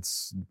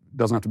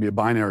doesn't have to be a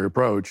binary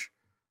approach,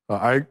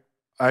 I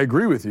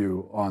agree with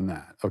you on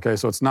that, okay?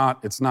 So it's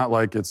not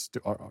like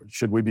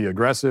should we be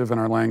aggressive in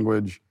our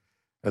language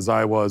as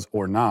I was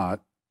or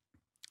not?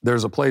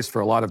 There's a place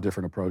for a lot of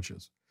different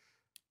approaches.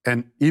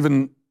 And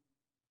even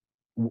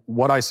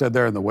what I said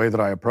there and the way that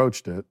I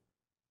approached it,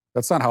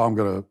 that's not how I'm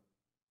going to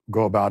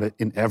go about it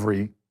in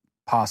every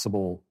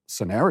possible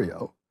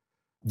scenario.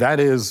 That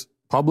is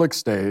public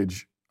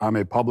stage. I'm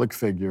a public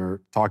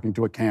figure talking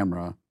to a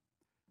camera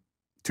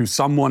to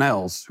someone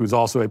else who's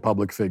also a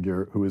public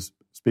figure who is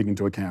speaking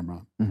to a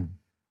camera. Mm-hmm.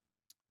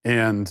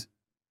 And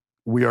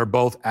we are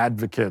both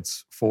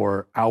advocates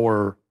for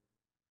our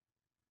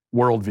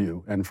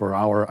worldview and for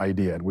our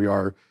idea. And we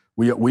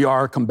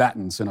are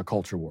combatants in a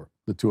culture war,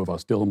 the two of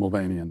us, Dylan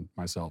Mulvaney and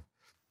myself.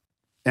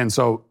 And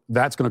so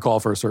that's going to call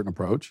for a certain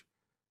approach.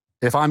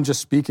 If I'm just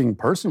speaking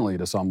personally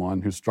to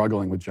someone who's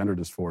struggling with gender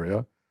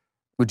dysphoria,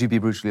 would you be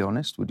brutally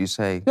honest? Would you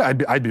say? Yeah,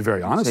 I'd be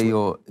very honest. Say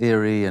you're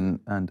eerie and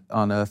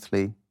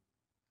unearthly.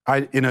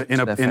 In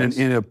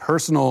a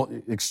personal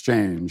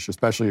exchange,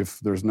 especially if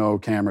there's no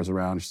cameras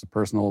around, it's just a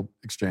personal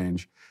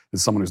exchange.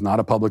 It's someone who's not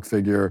a public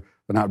figure,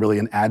 they're not really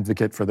an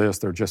advocate for this,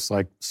 they're just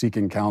like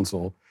seeking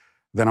counsel,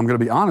 then I'm going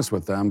to be honest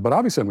with them. But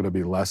obviously I'm going to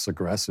be less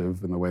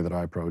aggressive in the way that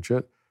I approach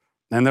it.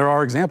 And there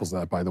are examples of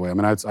that, by the way. I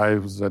mean, I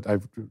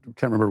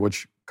can't remember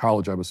which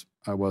college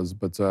I was,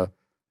 but a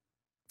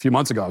few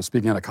months ago I was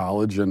speaking at a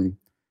college, and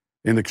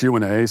in the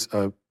Q&As,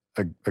 a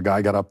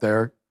guy got up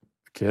there,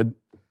 a kid,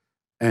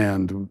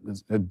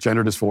 and had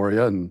gender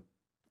dysphoria, and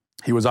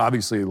he was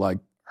obviously like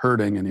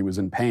hurting and he was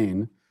in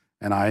pain.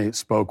 And I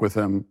spoke with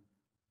him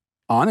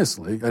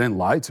honestly. I didn't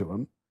lie to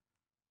him,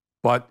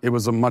 but it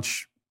was a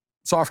much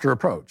softer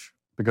approach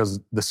because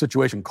the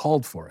situation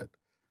called for it.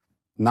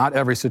 Not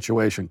every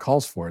situation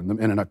calls for it. And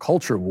in a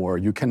culture war,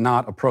 you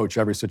cannot approach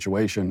every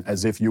situation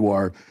as if you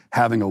are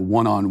having a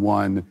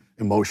one-on-one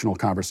emotional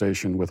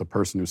conversation with a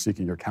person who's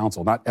seeking your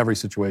counsel. Not every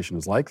situation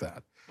is like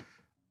that.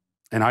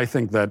 And I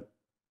think that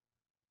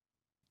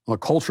on a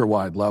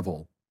culture-wide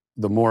level,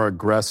 the more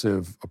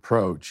aggressive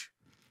approach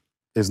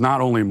is not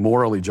only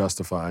morally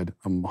justified,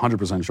 I'm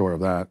 100% sure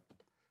of that,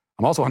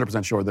 I'm also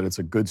 100% sure that it's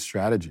a good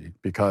strategy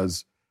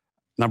because,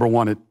 number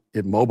one,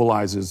 it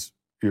mobilizes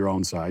your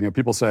own side. You know,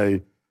 people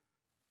say,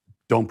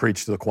 don't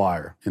preach to the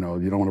choir. You know,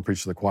 you don't want to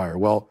preach to the choir.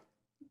 Well,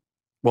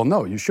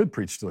 no, you should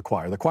preach to the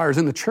choir. The choir's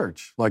in the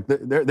church. Like,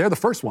 they're the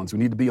first ones who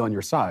need to be on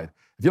your side.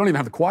 If you don't even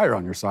have the choir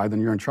on your side,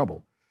 then you're in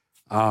trouble.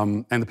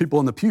 And the people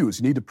in the pews,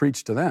 you need to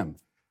preach to them.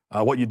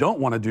 What you don't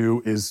want to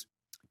do is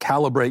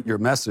calibrate your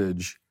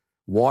message,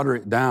 water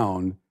it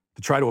down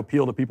to try to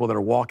appeal to people that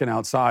are walking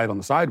outside on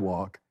the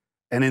sidewalk.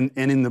 And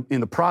in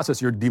the process,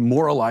 you're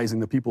demoralizing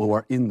the people who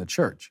are in the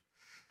church.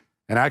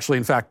 And actually,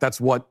 in fact, that's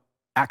what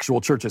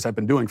actual churches have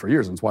been doing for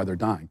years, and it's why they're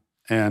dying.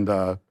 And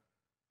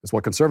it's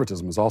what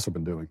conservatism has also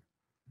been doing.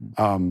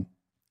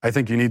 I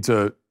think you need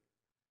to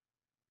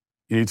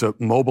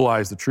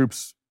mobilize the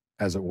troops,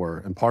 as it were,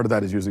 and part of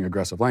that is using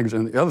aggressive language.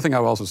 And the other thing I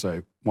would also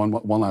say, one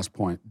last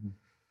point,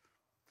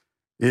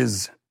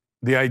 is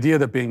the idea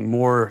that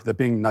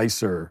being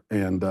nicer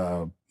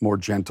and more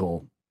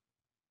gentle,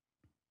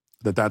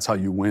 that's how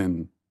you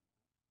win.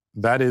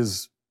 That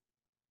is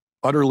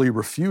utterly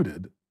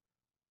refuted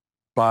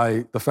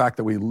by the fact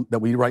that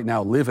we right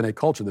now live in a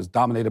culture that's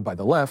dominated by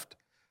the left,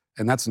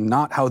 and that's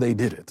not how they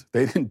did it.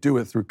 They didn't do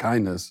it through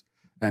kindness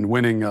and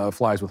winning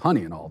flies with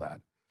honey and all that.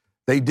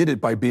 They did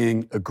it by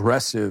being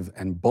aggressive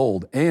and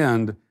bold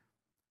and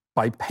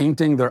by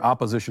painting their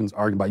opposition's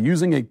argument, by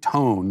using a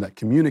tone that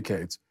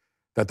communicates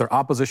that their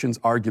opposition's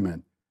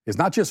argument is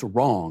not just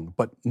wrong,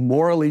 but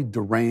morally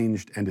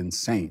deranged and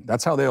insane.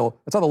 That's how the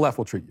left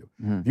will treat you.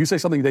 If you say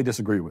something they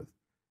disagree with,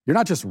 you're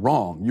not just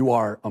wrong, you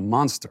are a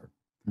monster.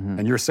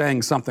 And you're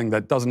saying something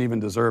that doesn't even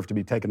deserve to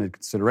be taken into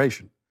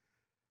consideration.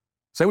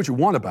 Say what you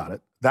want about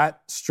it.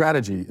 That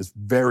strategy is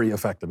very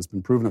effective. It's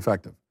been proven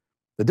effective.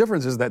 The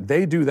difference is that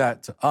they do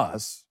that to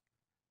us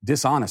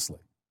dishonestly.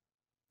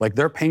 Like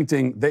they're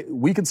painting,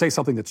 we can say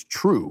something that's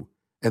true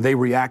and they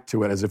react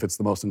to it as if it's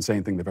the most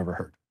insane thing they've ever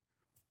heard.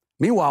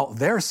 Meanwhile,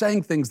 they're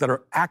saying things that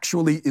are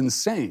actually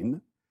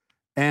insane,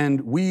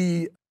 and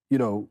we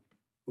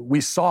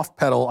soft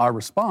pedal our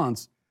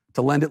response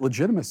to lend it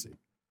legitimacy.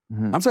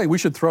 I'm saying we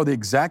should throw the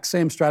exact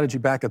same strategy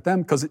back at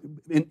them because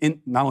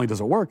not only does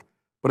it work,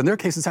 but in their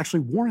case, it's actually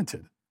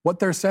warranted. What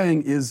they're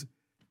saying is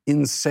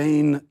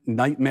insane,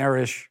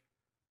 nightmarish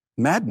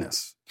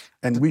madness,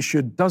 and we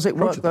should. Does it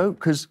work though?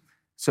 Because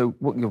so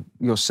what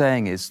you're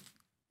saying is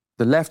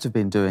the left have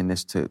been doing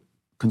this to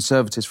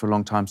conservatives for a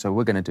long time, so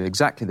we're going to do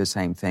exactly the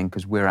same thing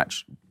because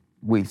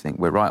we think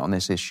we're right on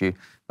this issue.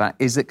 But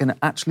is it going to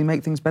actually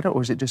make things better,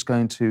 or is it just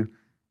going to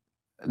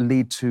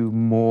lead to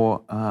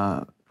more?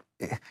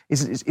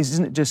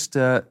 Isn't it just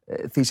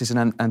thesis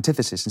and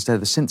antithesis instead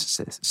of the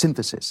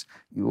synthesis?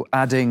 You're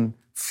adding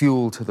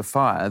fuel to the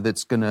fire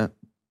that's going to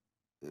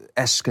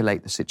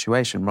escalate the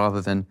situation rather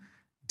than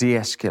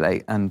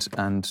de-escalate.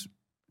 And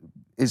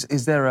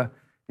is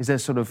there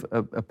sort of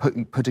a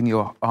putting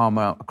your arm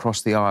out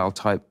across the aisle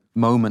type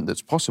moment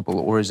that's possible,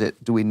 or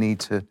do we need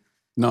to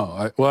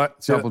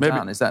double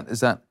down? Is that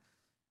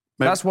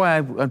maybe. That's why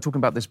I'm talking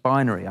about this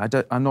binary.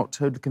 I'm not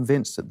totally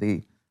convinced that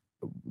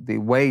the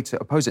way to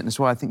oppose it, and that's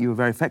why I think you were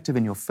very effective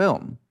in your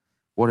film,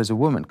 What is a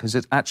Woman? Because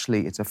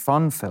it's a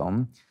fun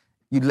film.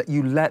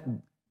 You let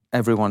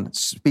everyone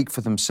speak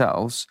for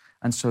themselves,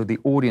 and so the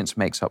audience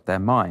makes up their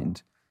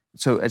mind.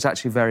 So it's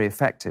actually very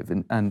effective,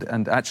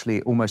 and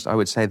actually almost I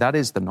would say that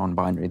is the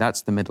non-binary.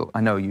 That's the middle.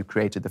 I know you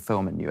created the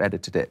film and you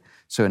edited it,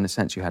 so in a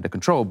sense you had a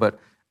control, but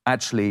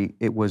actually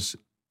it was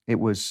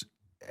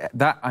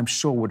that I'm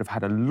sure would have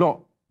had a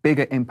lot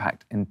bigger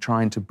impact in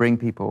trying to bring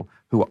people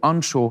who were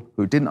unsure,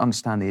 who didn't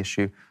understand the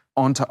issue,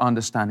 onto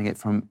understanding it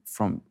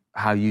from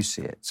how you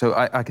see it. So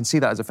I can see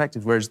that as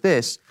effective, whereas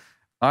this,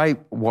 I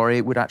worry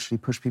it would actually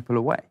push people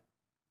away.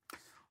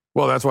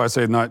 Well, that's why I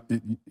say you're not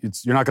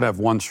going to have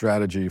one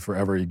strategy for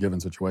every given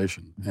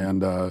situation.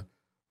 And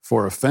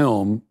for a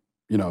film,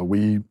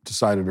 we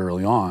decided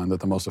early on that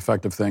the most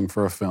effective thing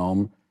for a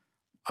film,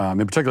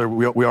 in particular,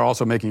 we are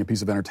also making a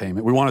piece of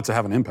entertainment. We want it to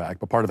have an impact,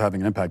 but part of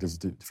having an impact is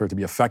for it to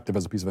be effective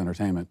as a piece of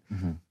entertainment,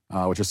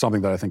 which is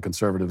something that I think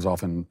conservatives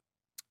often,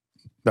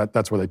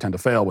 that's where they tend to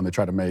fail when they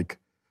try to make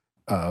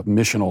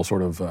missional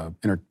sort of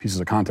pieces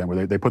of content,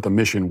 where they put the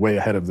mission way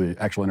ahead of the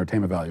actual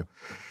entertainment value.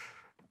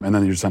 And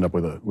then you just end up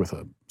with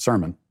a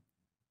sermon.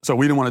 So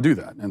we didn't want to do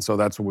that. And so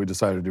that's what we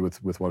decided to do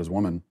with What is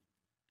Woman.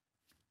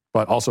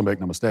 But also make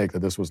no mistake that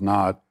this was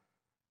not,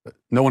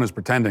 no one is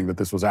pretending that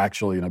this was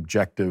actually an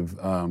objective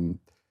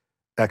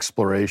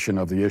exploration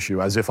of the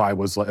issue, as if I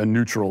was like a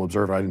neutral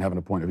observer. I didn't have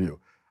a point of view.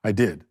 I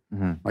did.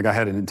 Like I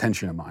had an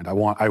intention in mind.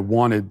 I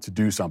wanted to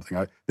do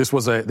something. This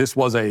was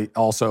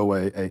also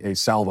a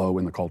salvo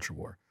in the culture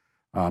war.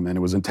 And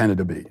it was intended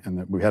to be.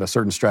 And we had a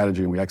certain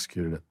strategy and we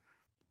executed it.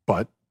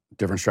 But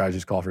different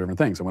strategies call for different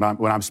things. And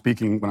when I'm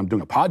speaking, when I'm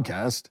doing a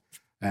podcast,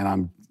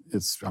 and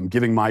I'm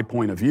giving my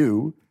point of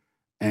view,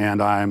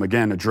 and I'm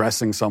again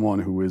addressing someone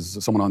who is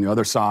someone on the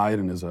other side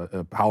and is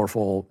a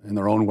powerful, in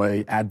their own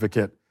way,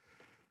 advocate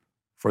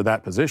for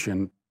that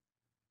position,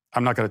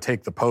 I'm not going to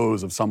take the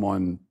pose of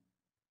someone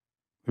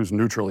who's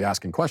neutrally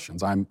asking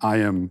questions. I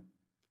am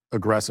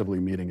aggressively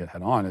meeting it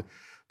head on.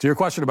 To your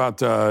question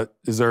about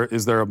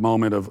is there a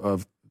moment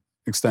of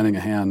extending a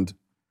hand?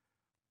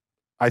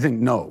 I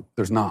think no,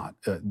 there's not.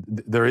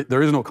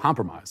 There is no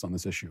compromise on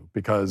this issue,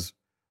 because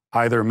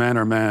either men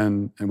are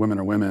men and women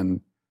are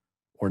women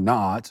or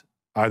not.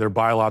 Either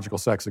biological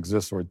sex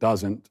exists or it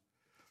doesn't.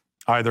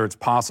 Either it's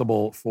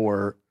possible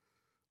for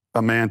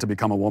a man to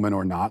become a woman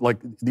or not. Like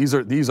this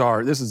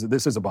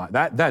is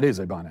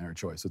a binary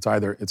choice. It's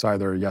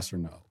either yes or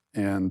no.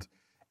 And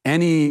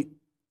any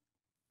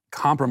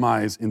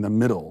compromise in the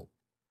middle,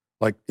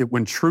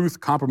 when truth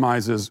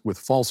compromises with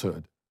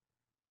falsehood,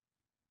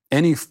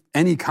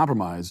 any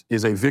compromise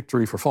is a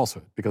victory for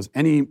falsehood, because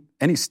any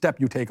step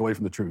you take away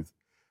from the truth,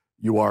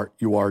 you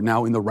are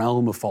now in the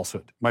realm of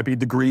falsehood. It might be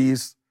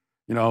degrees,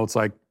 it's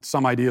like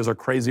some ideas are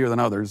crazier than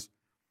others,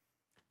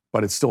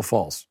 but it's still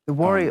false. The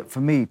worry for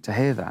me to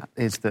hear that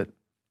is that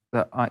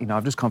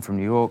I've just come from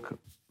New York,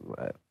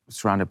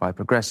 surrounded by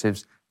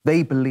progressives.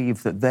 They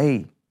believe that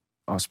they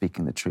are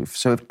speaking the truth.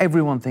 So if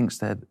everyone thinks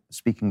they're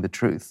speaking the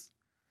truth,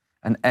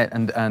 and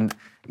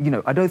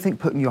I don't think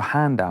putting your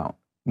hand out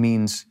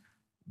means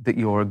that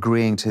you're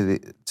agreeing to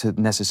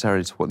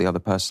necessarily to what the other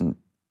person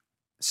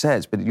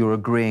says, but you're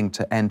agreeing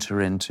to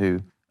enter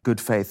into good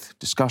faith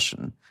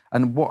discussion.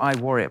 And what I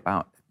worry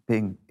about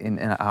being in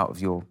and out of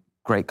your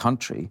great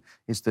country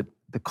is that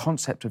the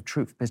concept of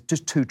truth, there's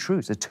just two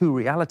truths, there's two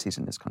realities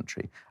in this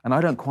country, and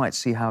I don't quite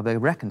see how they're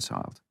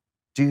reconciled.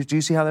 Do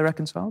you see how they're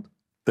reconciled?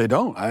 They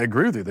don't. I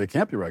agree with you. They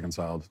can't be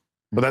reconciled.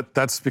 But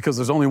that's because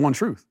there's only one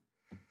truth.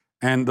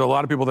 And a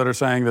lot of people that are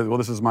saying that, well,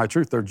 this is my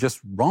truth, they're just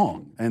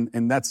wrong.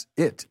 And that's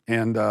it.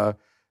 And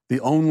the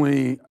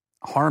only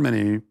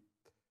harmony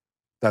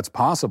that's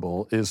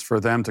possible is for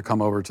them to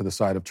come over to the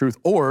side of truth,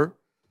 or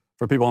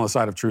for people on the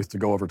side of truth to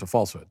go over to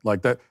falsehood.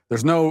 Like that,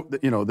 there's no,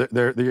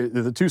 they're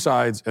the two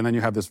sides, and then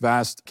you have this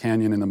vast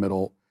canyon in the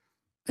middle.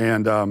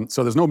 And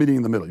so there's no meeting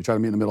in the middle. You try to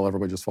meet in the middle,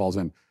 everybody just falls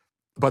in.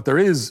 But there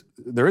is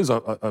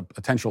a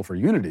potential for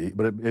unity,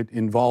 but it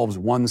involves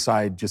one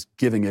side just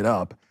giving it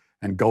up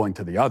and going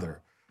to the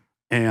other.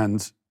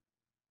 And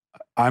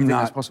I'm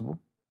not. That's possible?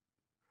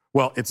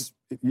 Well,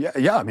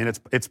 yeah. I mean,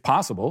 it's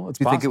possible. It's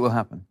Do you possible. think it will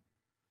happen?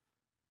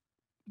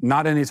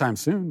 Not anytime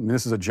soon. I mean,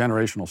 this is a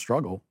generational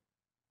struggle.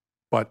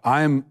 But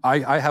I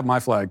have my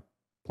flag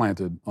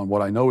planted on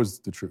what I know is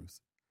the truth,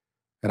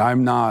 and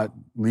I'm not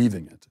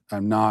leaving it.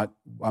 I'm not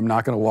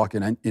going to walk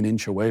an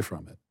inch away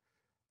from it.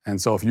 And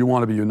so, if you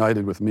want to be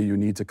united with me, you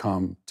need to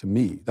come to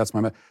me. That's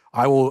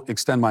I will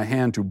extend my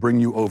hand to bring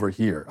you over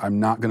here. I'm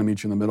not going to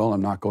meet you in the middle.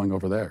 I'm not going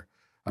over there.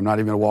 I'm not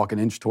even going to walk an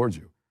inch towards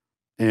you.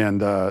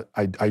 And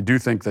I do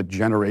think that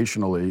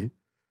generationally,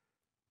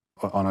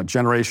 on a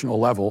generational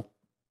level,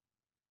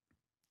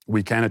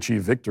 we can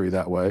achieve victory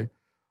that way,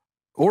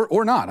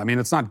 or not. I mean,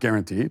 it's not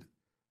guaranteed.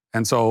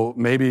 And so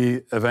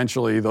maybe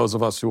eventually those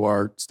of us who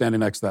are standing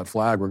next to that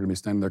flag, we're going to be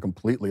standing there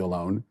completely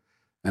alone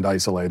and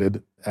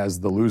isolated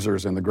as the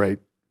losers in the great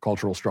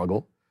cultural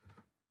struggle.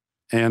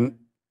 And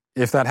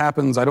if that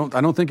happens, I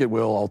don't think it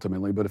will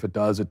ultimately, but if it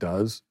does, it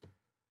does.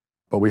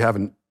 But we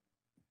haven't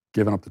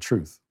given up the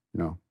truth.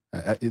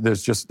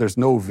 There's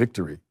no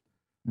victory.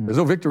 There's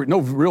no victory. No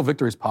real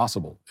victory is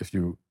possible if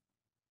you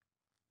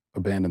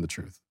abandon the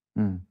truth.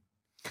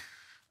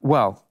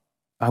 Well,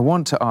 I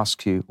want to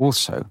ask you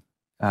also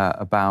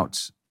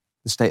about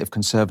the state of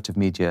conservative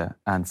media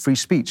and free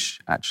speech,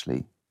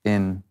 actually,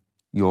 in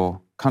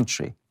your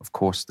country. Of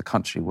course, the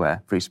country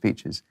where free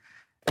speech is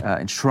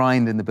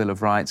enshrined in the Bill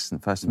of Rights and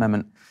the First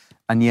Amendment.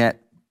 And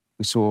yet,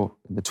 we saw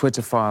in the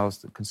Twitter files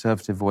that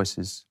conservative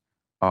voices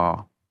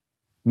are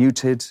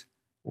muted,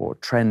 or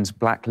trends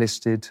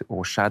blacklisted,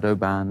 or shadow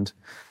banned.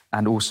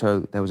 And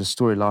also, there was a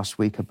story last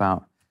week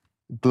about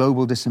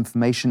Global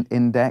Disinformation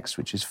Index,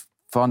 which is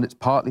It's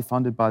partly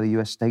funded by the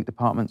US State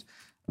Department,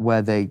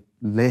 where they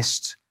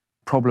list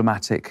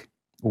problematic,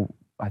 or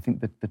I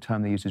think that the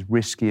term they use is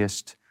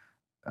riskiest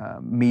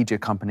media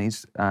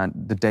companies, and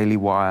the Daily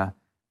Wire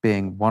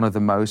being one of the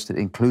most. It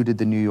included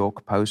the New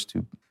York Post,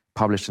 who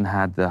published and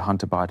had the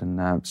Hunter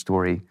Biden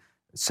story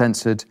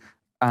censored.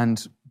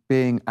 And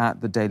being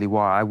at the Daily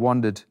Wire, I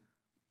wondered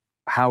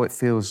how it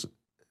feels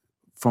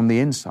from the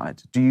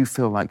inside. Do you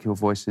feel like your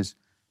voice is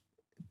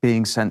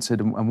being censored,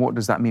 and what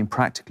does that mean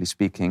practically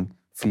speaking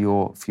for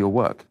your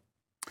work?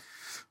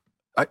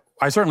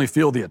 I certainly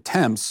feel the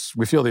attempts.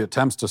 We feel the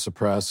attempts to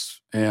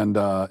suppress, and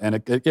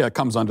it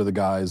comes under the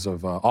guise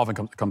of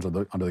often comes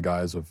under the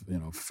guise of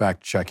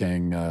fact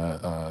checking,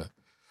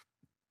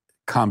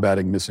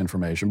 combating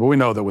misinformation. But we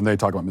know that when they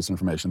talk about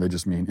misinformation, they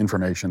just mean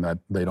information that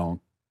they don't.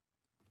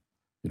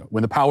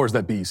 When the powers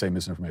that be say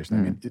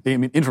misinformation, they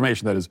mean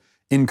information that is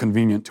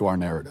inconvenient to our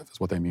narrative. Is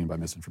what they mean by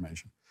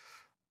misinformation.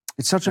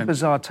 It's such a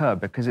bizarre term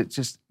because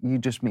you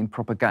just mean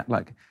propaganda.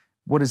 Like,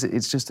 what is it?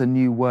 It's just a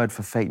new word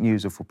for fake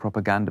news or for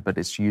propaganda, but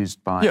it's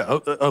used by... Yeah,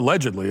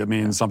 allegedly it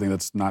means something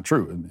that's not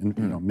true.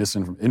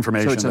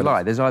 Misinformation. So it's a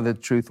lie. There's either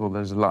truth or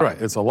there's a lie.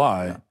 Right, it's a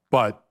lie. Yeah.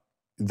 But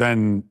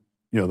then,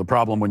 the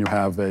problem when you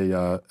have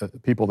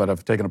people that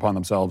have taken upon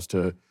themselves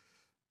to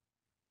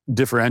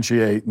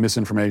differentiate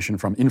misinformation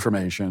from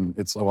information,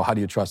 it's, well, how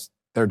do you trust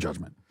their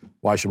judgment?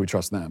 Why should we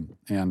trust them?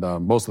 And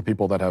most of the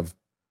people that have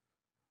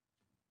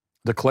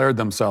declared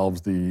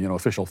themselves the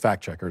official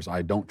fact checkers,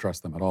 I don't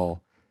trust them at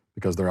all,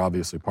 because they're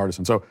obviously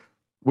partisan. So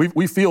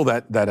we feel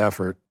that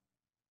effort,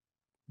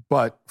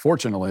 but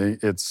fortunately,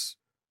 I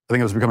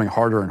think it's becoming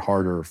harder and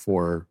harder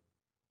for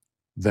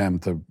them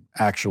to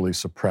actually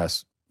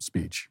suppress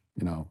speech,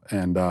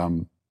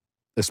 and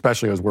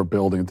especially as we're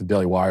building the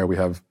Daily Wire, we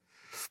have,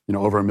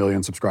 over 1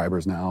 million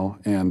subscribers now,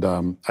 and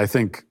I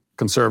think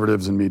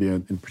conservatives in media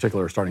in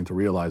particular are starting to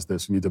realize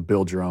this. You need to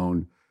build your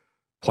own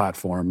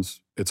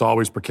platforms. It's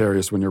always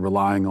precarious when you're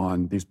relying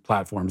on these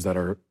platforms that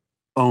are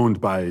owned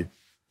by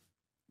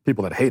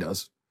people that hate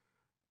us,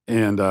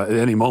 and at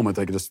any moment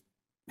they could just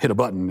hit a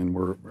button and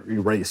we're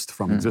erased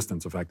from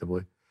existence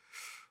effectively.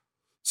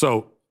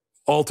 So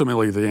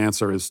ultimately the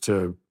answer is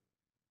to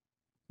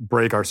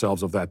break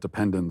ourselves of that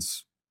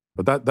dependence,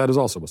 but that is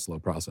also a slow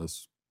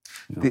process.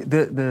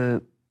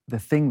 The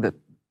thing that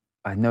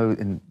I know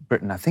in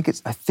Britain, I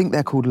think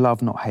they're called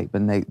Love Not Hate,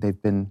 but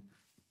they've been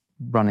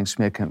running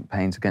smear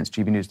campaigns against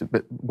GB News.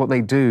 But what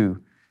they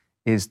do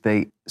is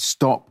they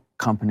stop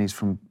companies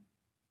from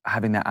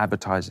having their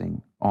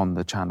advertising on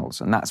the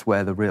channels, and that's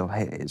where the real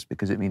hit is,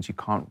 because it means you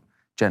can't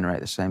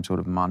generate the same sort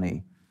of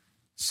money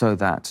so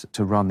that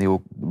to run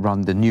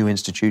the new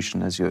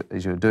institution as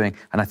you're doing.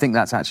 And I think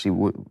that's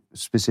actually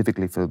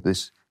specifically for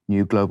this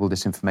new global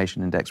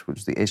disinformation index, which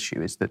is the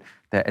issue, is that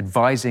they're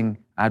advising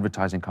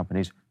advertising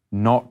companies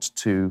not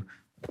to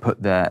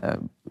put their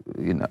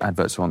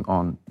adverts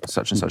on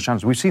such and such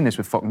channels. We've seen this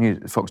with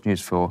Fox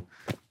News for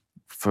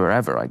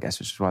forever, I guess,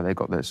 which is why they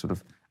got their sort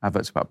of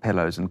adverts about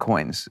pillows and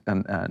coins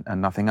and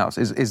nothing else.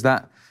 Do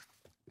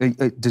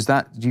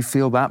you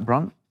feel that,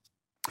 Brunt?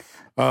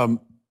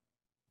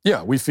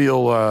 Yeah, we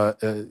feel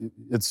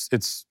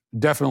it's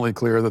definitely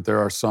clear that there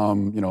are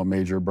some,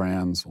 major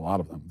brands, a lot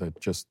of them,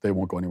 that they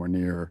won't go anywhere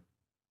near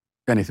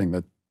anything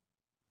that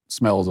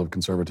smells of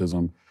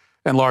conservatism,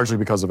 and largely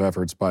because of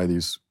efforts by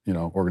these,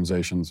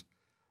 organizations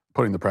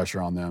putting the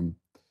pressure on them.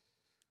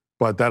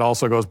 But that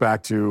also goes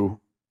back to,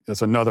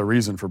 that's another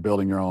reason for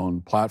building your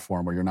own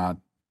platform where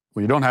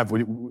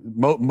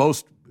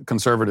most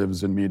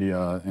conservatives in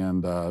media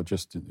and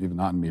just even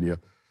not in media,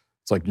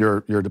 it's like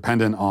you're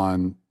dependent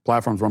on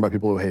platforms run by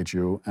people who hate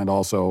you and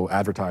also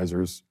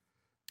advertisers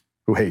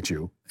who hate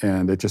you,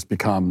 and it just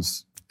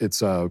becomes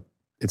it's an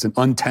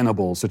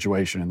untenable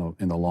situation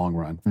in the long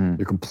run.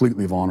 You're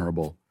completely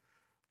vulnerable.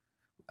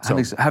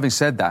 Having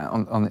said that,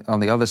 on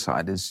the other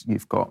side is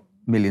you've got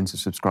millions of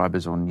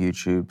subscribers on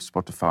YouTube,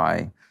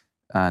 Spotify,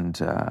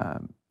 and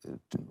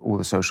all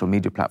the social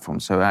media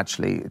platforms. So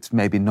actually, it's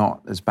maybe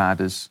not as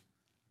bad as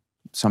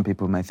some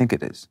people may think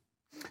it is.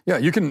 Yeah,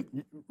 you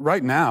can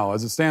right now,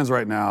 as it stands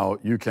right now,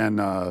 you can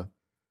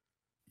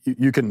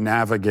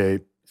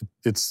navigate.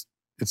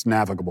 It's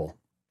navigable,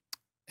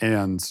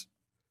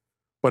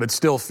 but it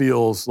still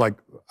feels like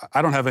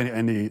I don't have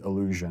any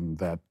illusion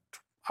that,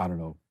 I don't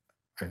know.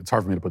 It's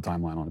hard for me to put a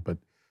timeline on it, but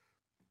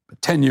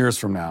 10 years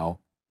from now,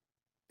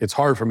 it's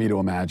hard for me to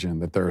imagine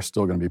that there are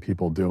still going to be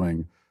people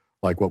doing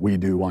like what we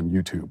do on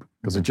YouTube,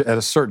 because at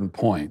a certain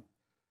point,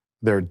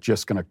 they're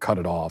just going to cut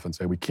it off and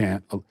say, we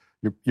can't.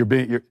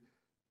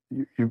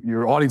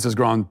 Your audience has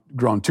grown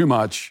too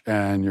much,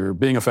 and you're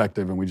being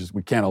effective, and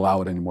we can't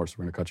allow it anymore, so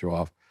we're going to cut you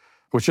off,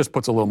 which just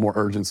puts a little more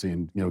urgency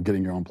in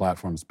getting your own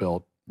platforms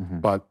built.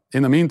 But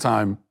in the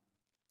meantime,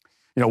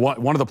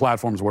 one of the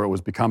platforms where it was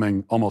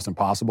becoming almost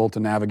impossible to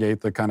navigate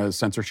the kind of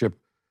censorship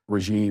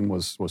regime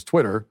was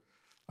Twitter,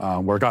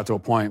 where it got to a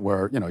point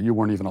where you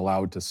weren't even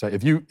allowed to say,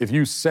 if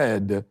you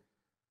said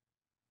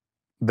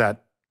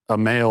that a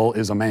male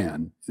is a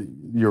man,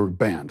 you're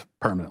banned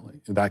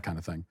permanently, that kind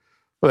of thing.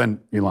 But then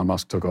Elon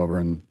Musk took over,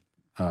 and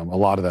a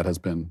lot of that has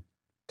been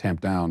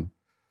tamped down.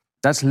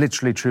 That's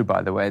literally true,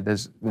 by the way.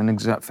 There's an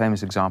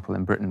famous example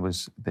in Britain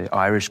was the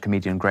Irish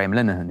comedian Graham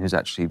Linehan, who's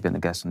actually been a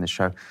guest on this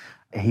show.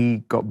 He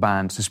got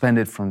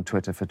suspended from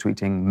Twitter for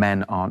tweeting,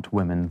 "Men aren't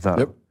women, though."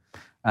 Yep.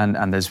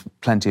 And there's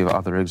plenty of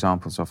other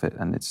examples of it,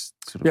 and it's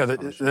sort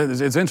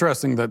of... It's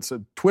interesting that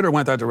Twitter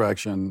went that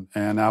direction,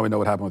 and now we know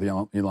what happened with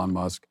Elon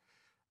Musk.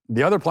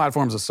 The other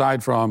platforms,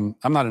 aside from...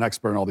 I'm not an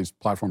expert in all these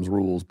platforms'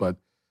 rules,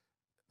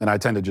 and I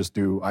tend to just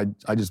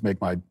I just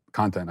make my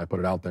content, I put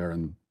it out there,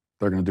 and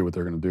they're going to do what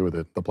they're going to do with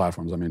it, the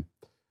platforms, I mean.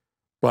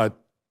 But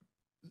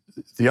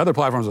the other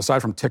platforms, aside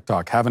from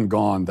TikTok, haven't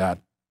gone that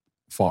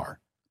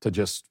far to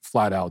just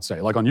flat out say,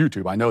 like on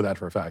YouTube, I know that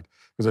for a fact.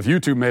 Because if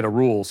YouTube made a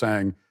rule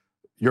saying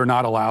you're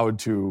not allowed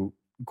to,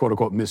 quote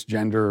unquote,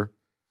 misgender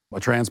a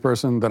trans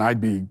person, then I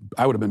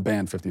would have been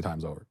banned 50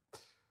 times over.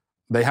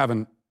 They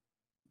haven't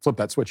flipped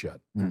that switch yet.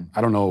 I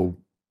don't know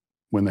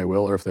when they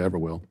will or if they ever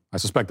will. I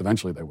suspect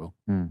eventually they will.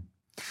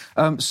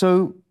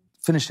 So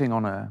finishing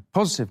on a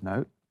positive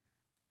note,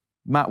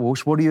 Matt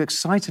Walsh, what are you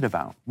excited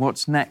about?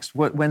 What's next?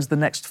 When's the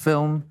next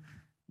film?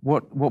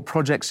 What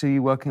projects are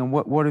you working on?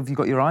 What have you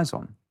got your eyes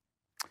on?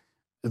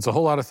 It's a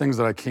whole lot of things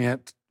that I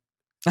can't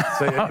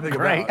say anything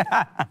about.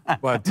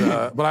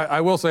 But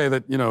I will say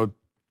that,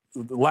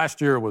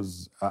 last year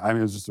was,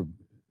 it was just an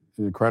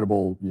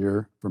incredible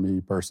year for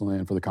me personally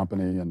and for the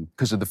company. And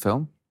because of the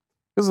film?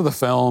 Because of the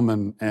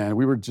film, and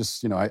we were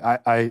just, how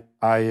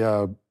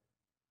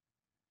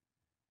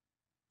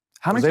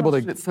many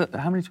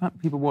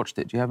people watched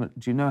it? Do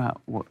you know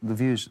what the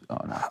views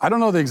are now? I don't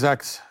know the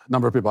exact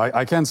number of people.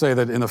 I can say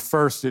that in the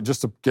first,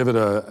 just to give it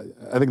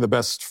I think the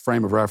best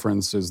frame of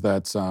reference is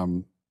that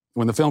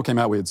when the film came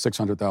out, we had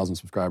 600,000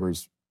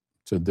 subscribers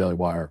to Daily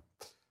Wire.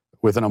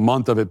 Within a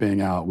month of it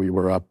being out, we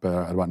were up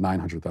at about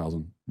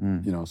 900,000.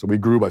 So we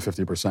grew by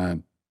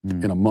 50%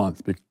 in a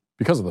month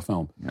because of the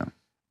film. Yeah.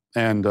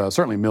 And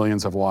certainly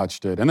millions have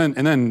watched it. And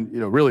then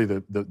really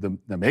the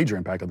major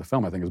impact of the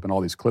film, I think, has been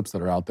all these clips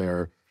that are out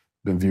there,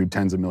 been viewed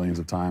tens of millions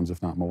of times,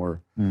 if not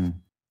more.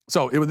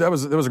 So that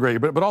was a great year.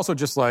 But also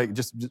just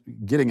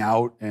getting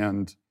out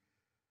and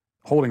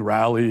holding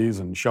rallies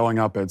and showing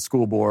up at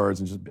school boards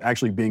and just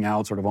actually being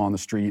out sort of on the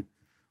street,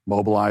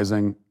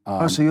 mobilizing.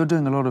 So you're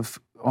doing a lot of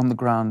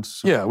on-the-ground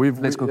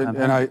political campaigns?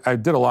 And I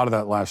did a lot of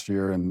that last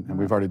year, and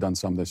we've already done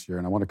some this year,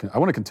 and I want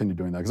to continue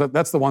doing that, because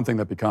that's the one thing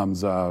that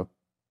becomes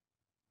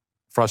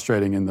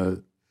frustrating in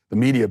the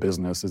media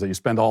business, is that you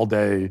spend all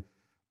day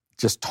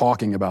just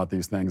talking about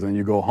these things, and then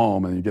you go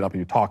home and you get up and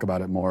you talk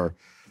about it more.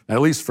 And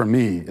at least for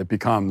me, it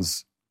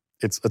becomes...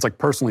 It's like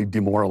personally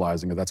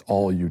demoralizing if that's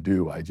all you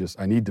do. I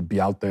need to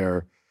be out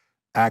there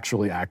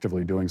actually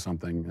actively doing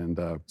something.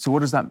 And so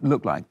what does that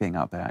look like, being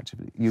out there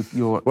actively?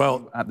 You're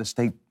at the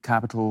state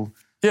capitol?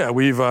 Yeah,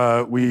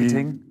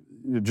 meeting?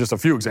 Just a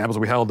few examples.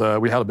 We had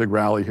a big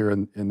rally here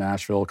in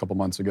Nashville a couple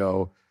months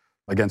ago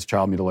against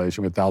child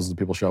mutilation. We had thousands of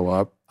people show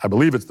up. I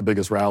believe it's the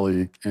biggest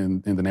rally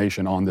in the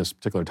nation on this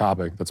particular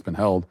topic that's been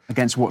held.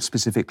 Against what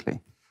specifically?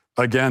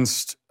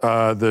 Against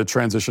the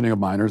transitioning of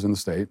minors in the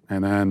state.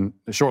 And then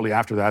shortly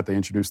after that, they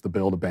introduced the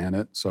bill to ban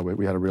it. So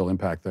we had a real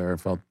impact there. I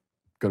felt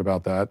good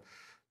about that.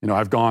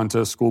 I've gone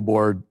to school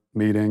board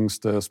meetings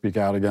to speak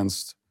out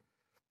against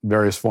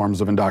various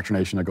forms of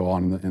indoctrination that go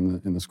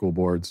on in the school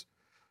boards.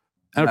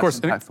 And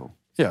that's impactful.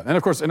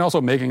 And also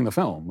making the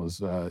film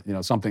was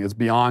something that's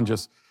beyond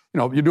just,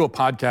 you do a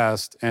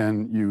podcast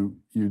and you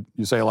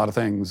say a lot of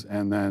things,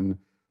 and then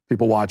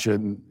people watch it,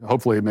 and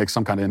hopefully it makes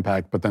some kind of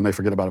impact, but then they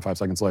forget about it 5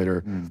 seconds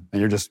later,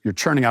 and you're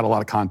churning out a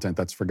lot of content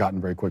that's forgotten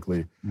very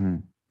quickly.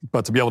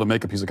 But to be able to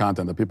make a piece of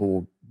content that people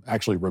will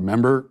actually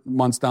remember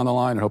months down the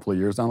line, and hopefully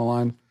years down the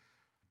line,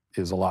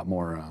 is a lot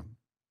more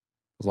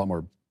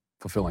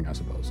fulfilling, I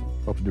suppose.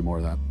 Hope to do more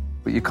of that.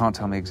 But you can't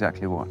tell me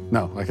exactly what?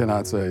 No, I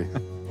cannot say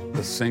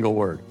a single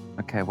word.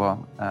 Okay,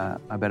 well,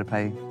 I better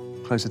pay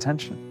close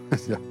attention.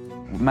 Yeah.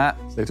 Matt,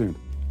 stay tuned.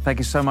 Thank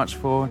you so much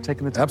for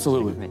taking the time.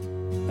 Absolutely. To speak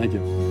with me. Thank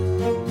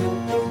you.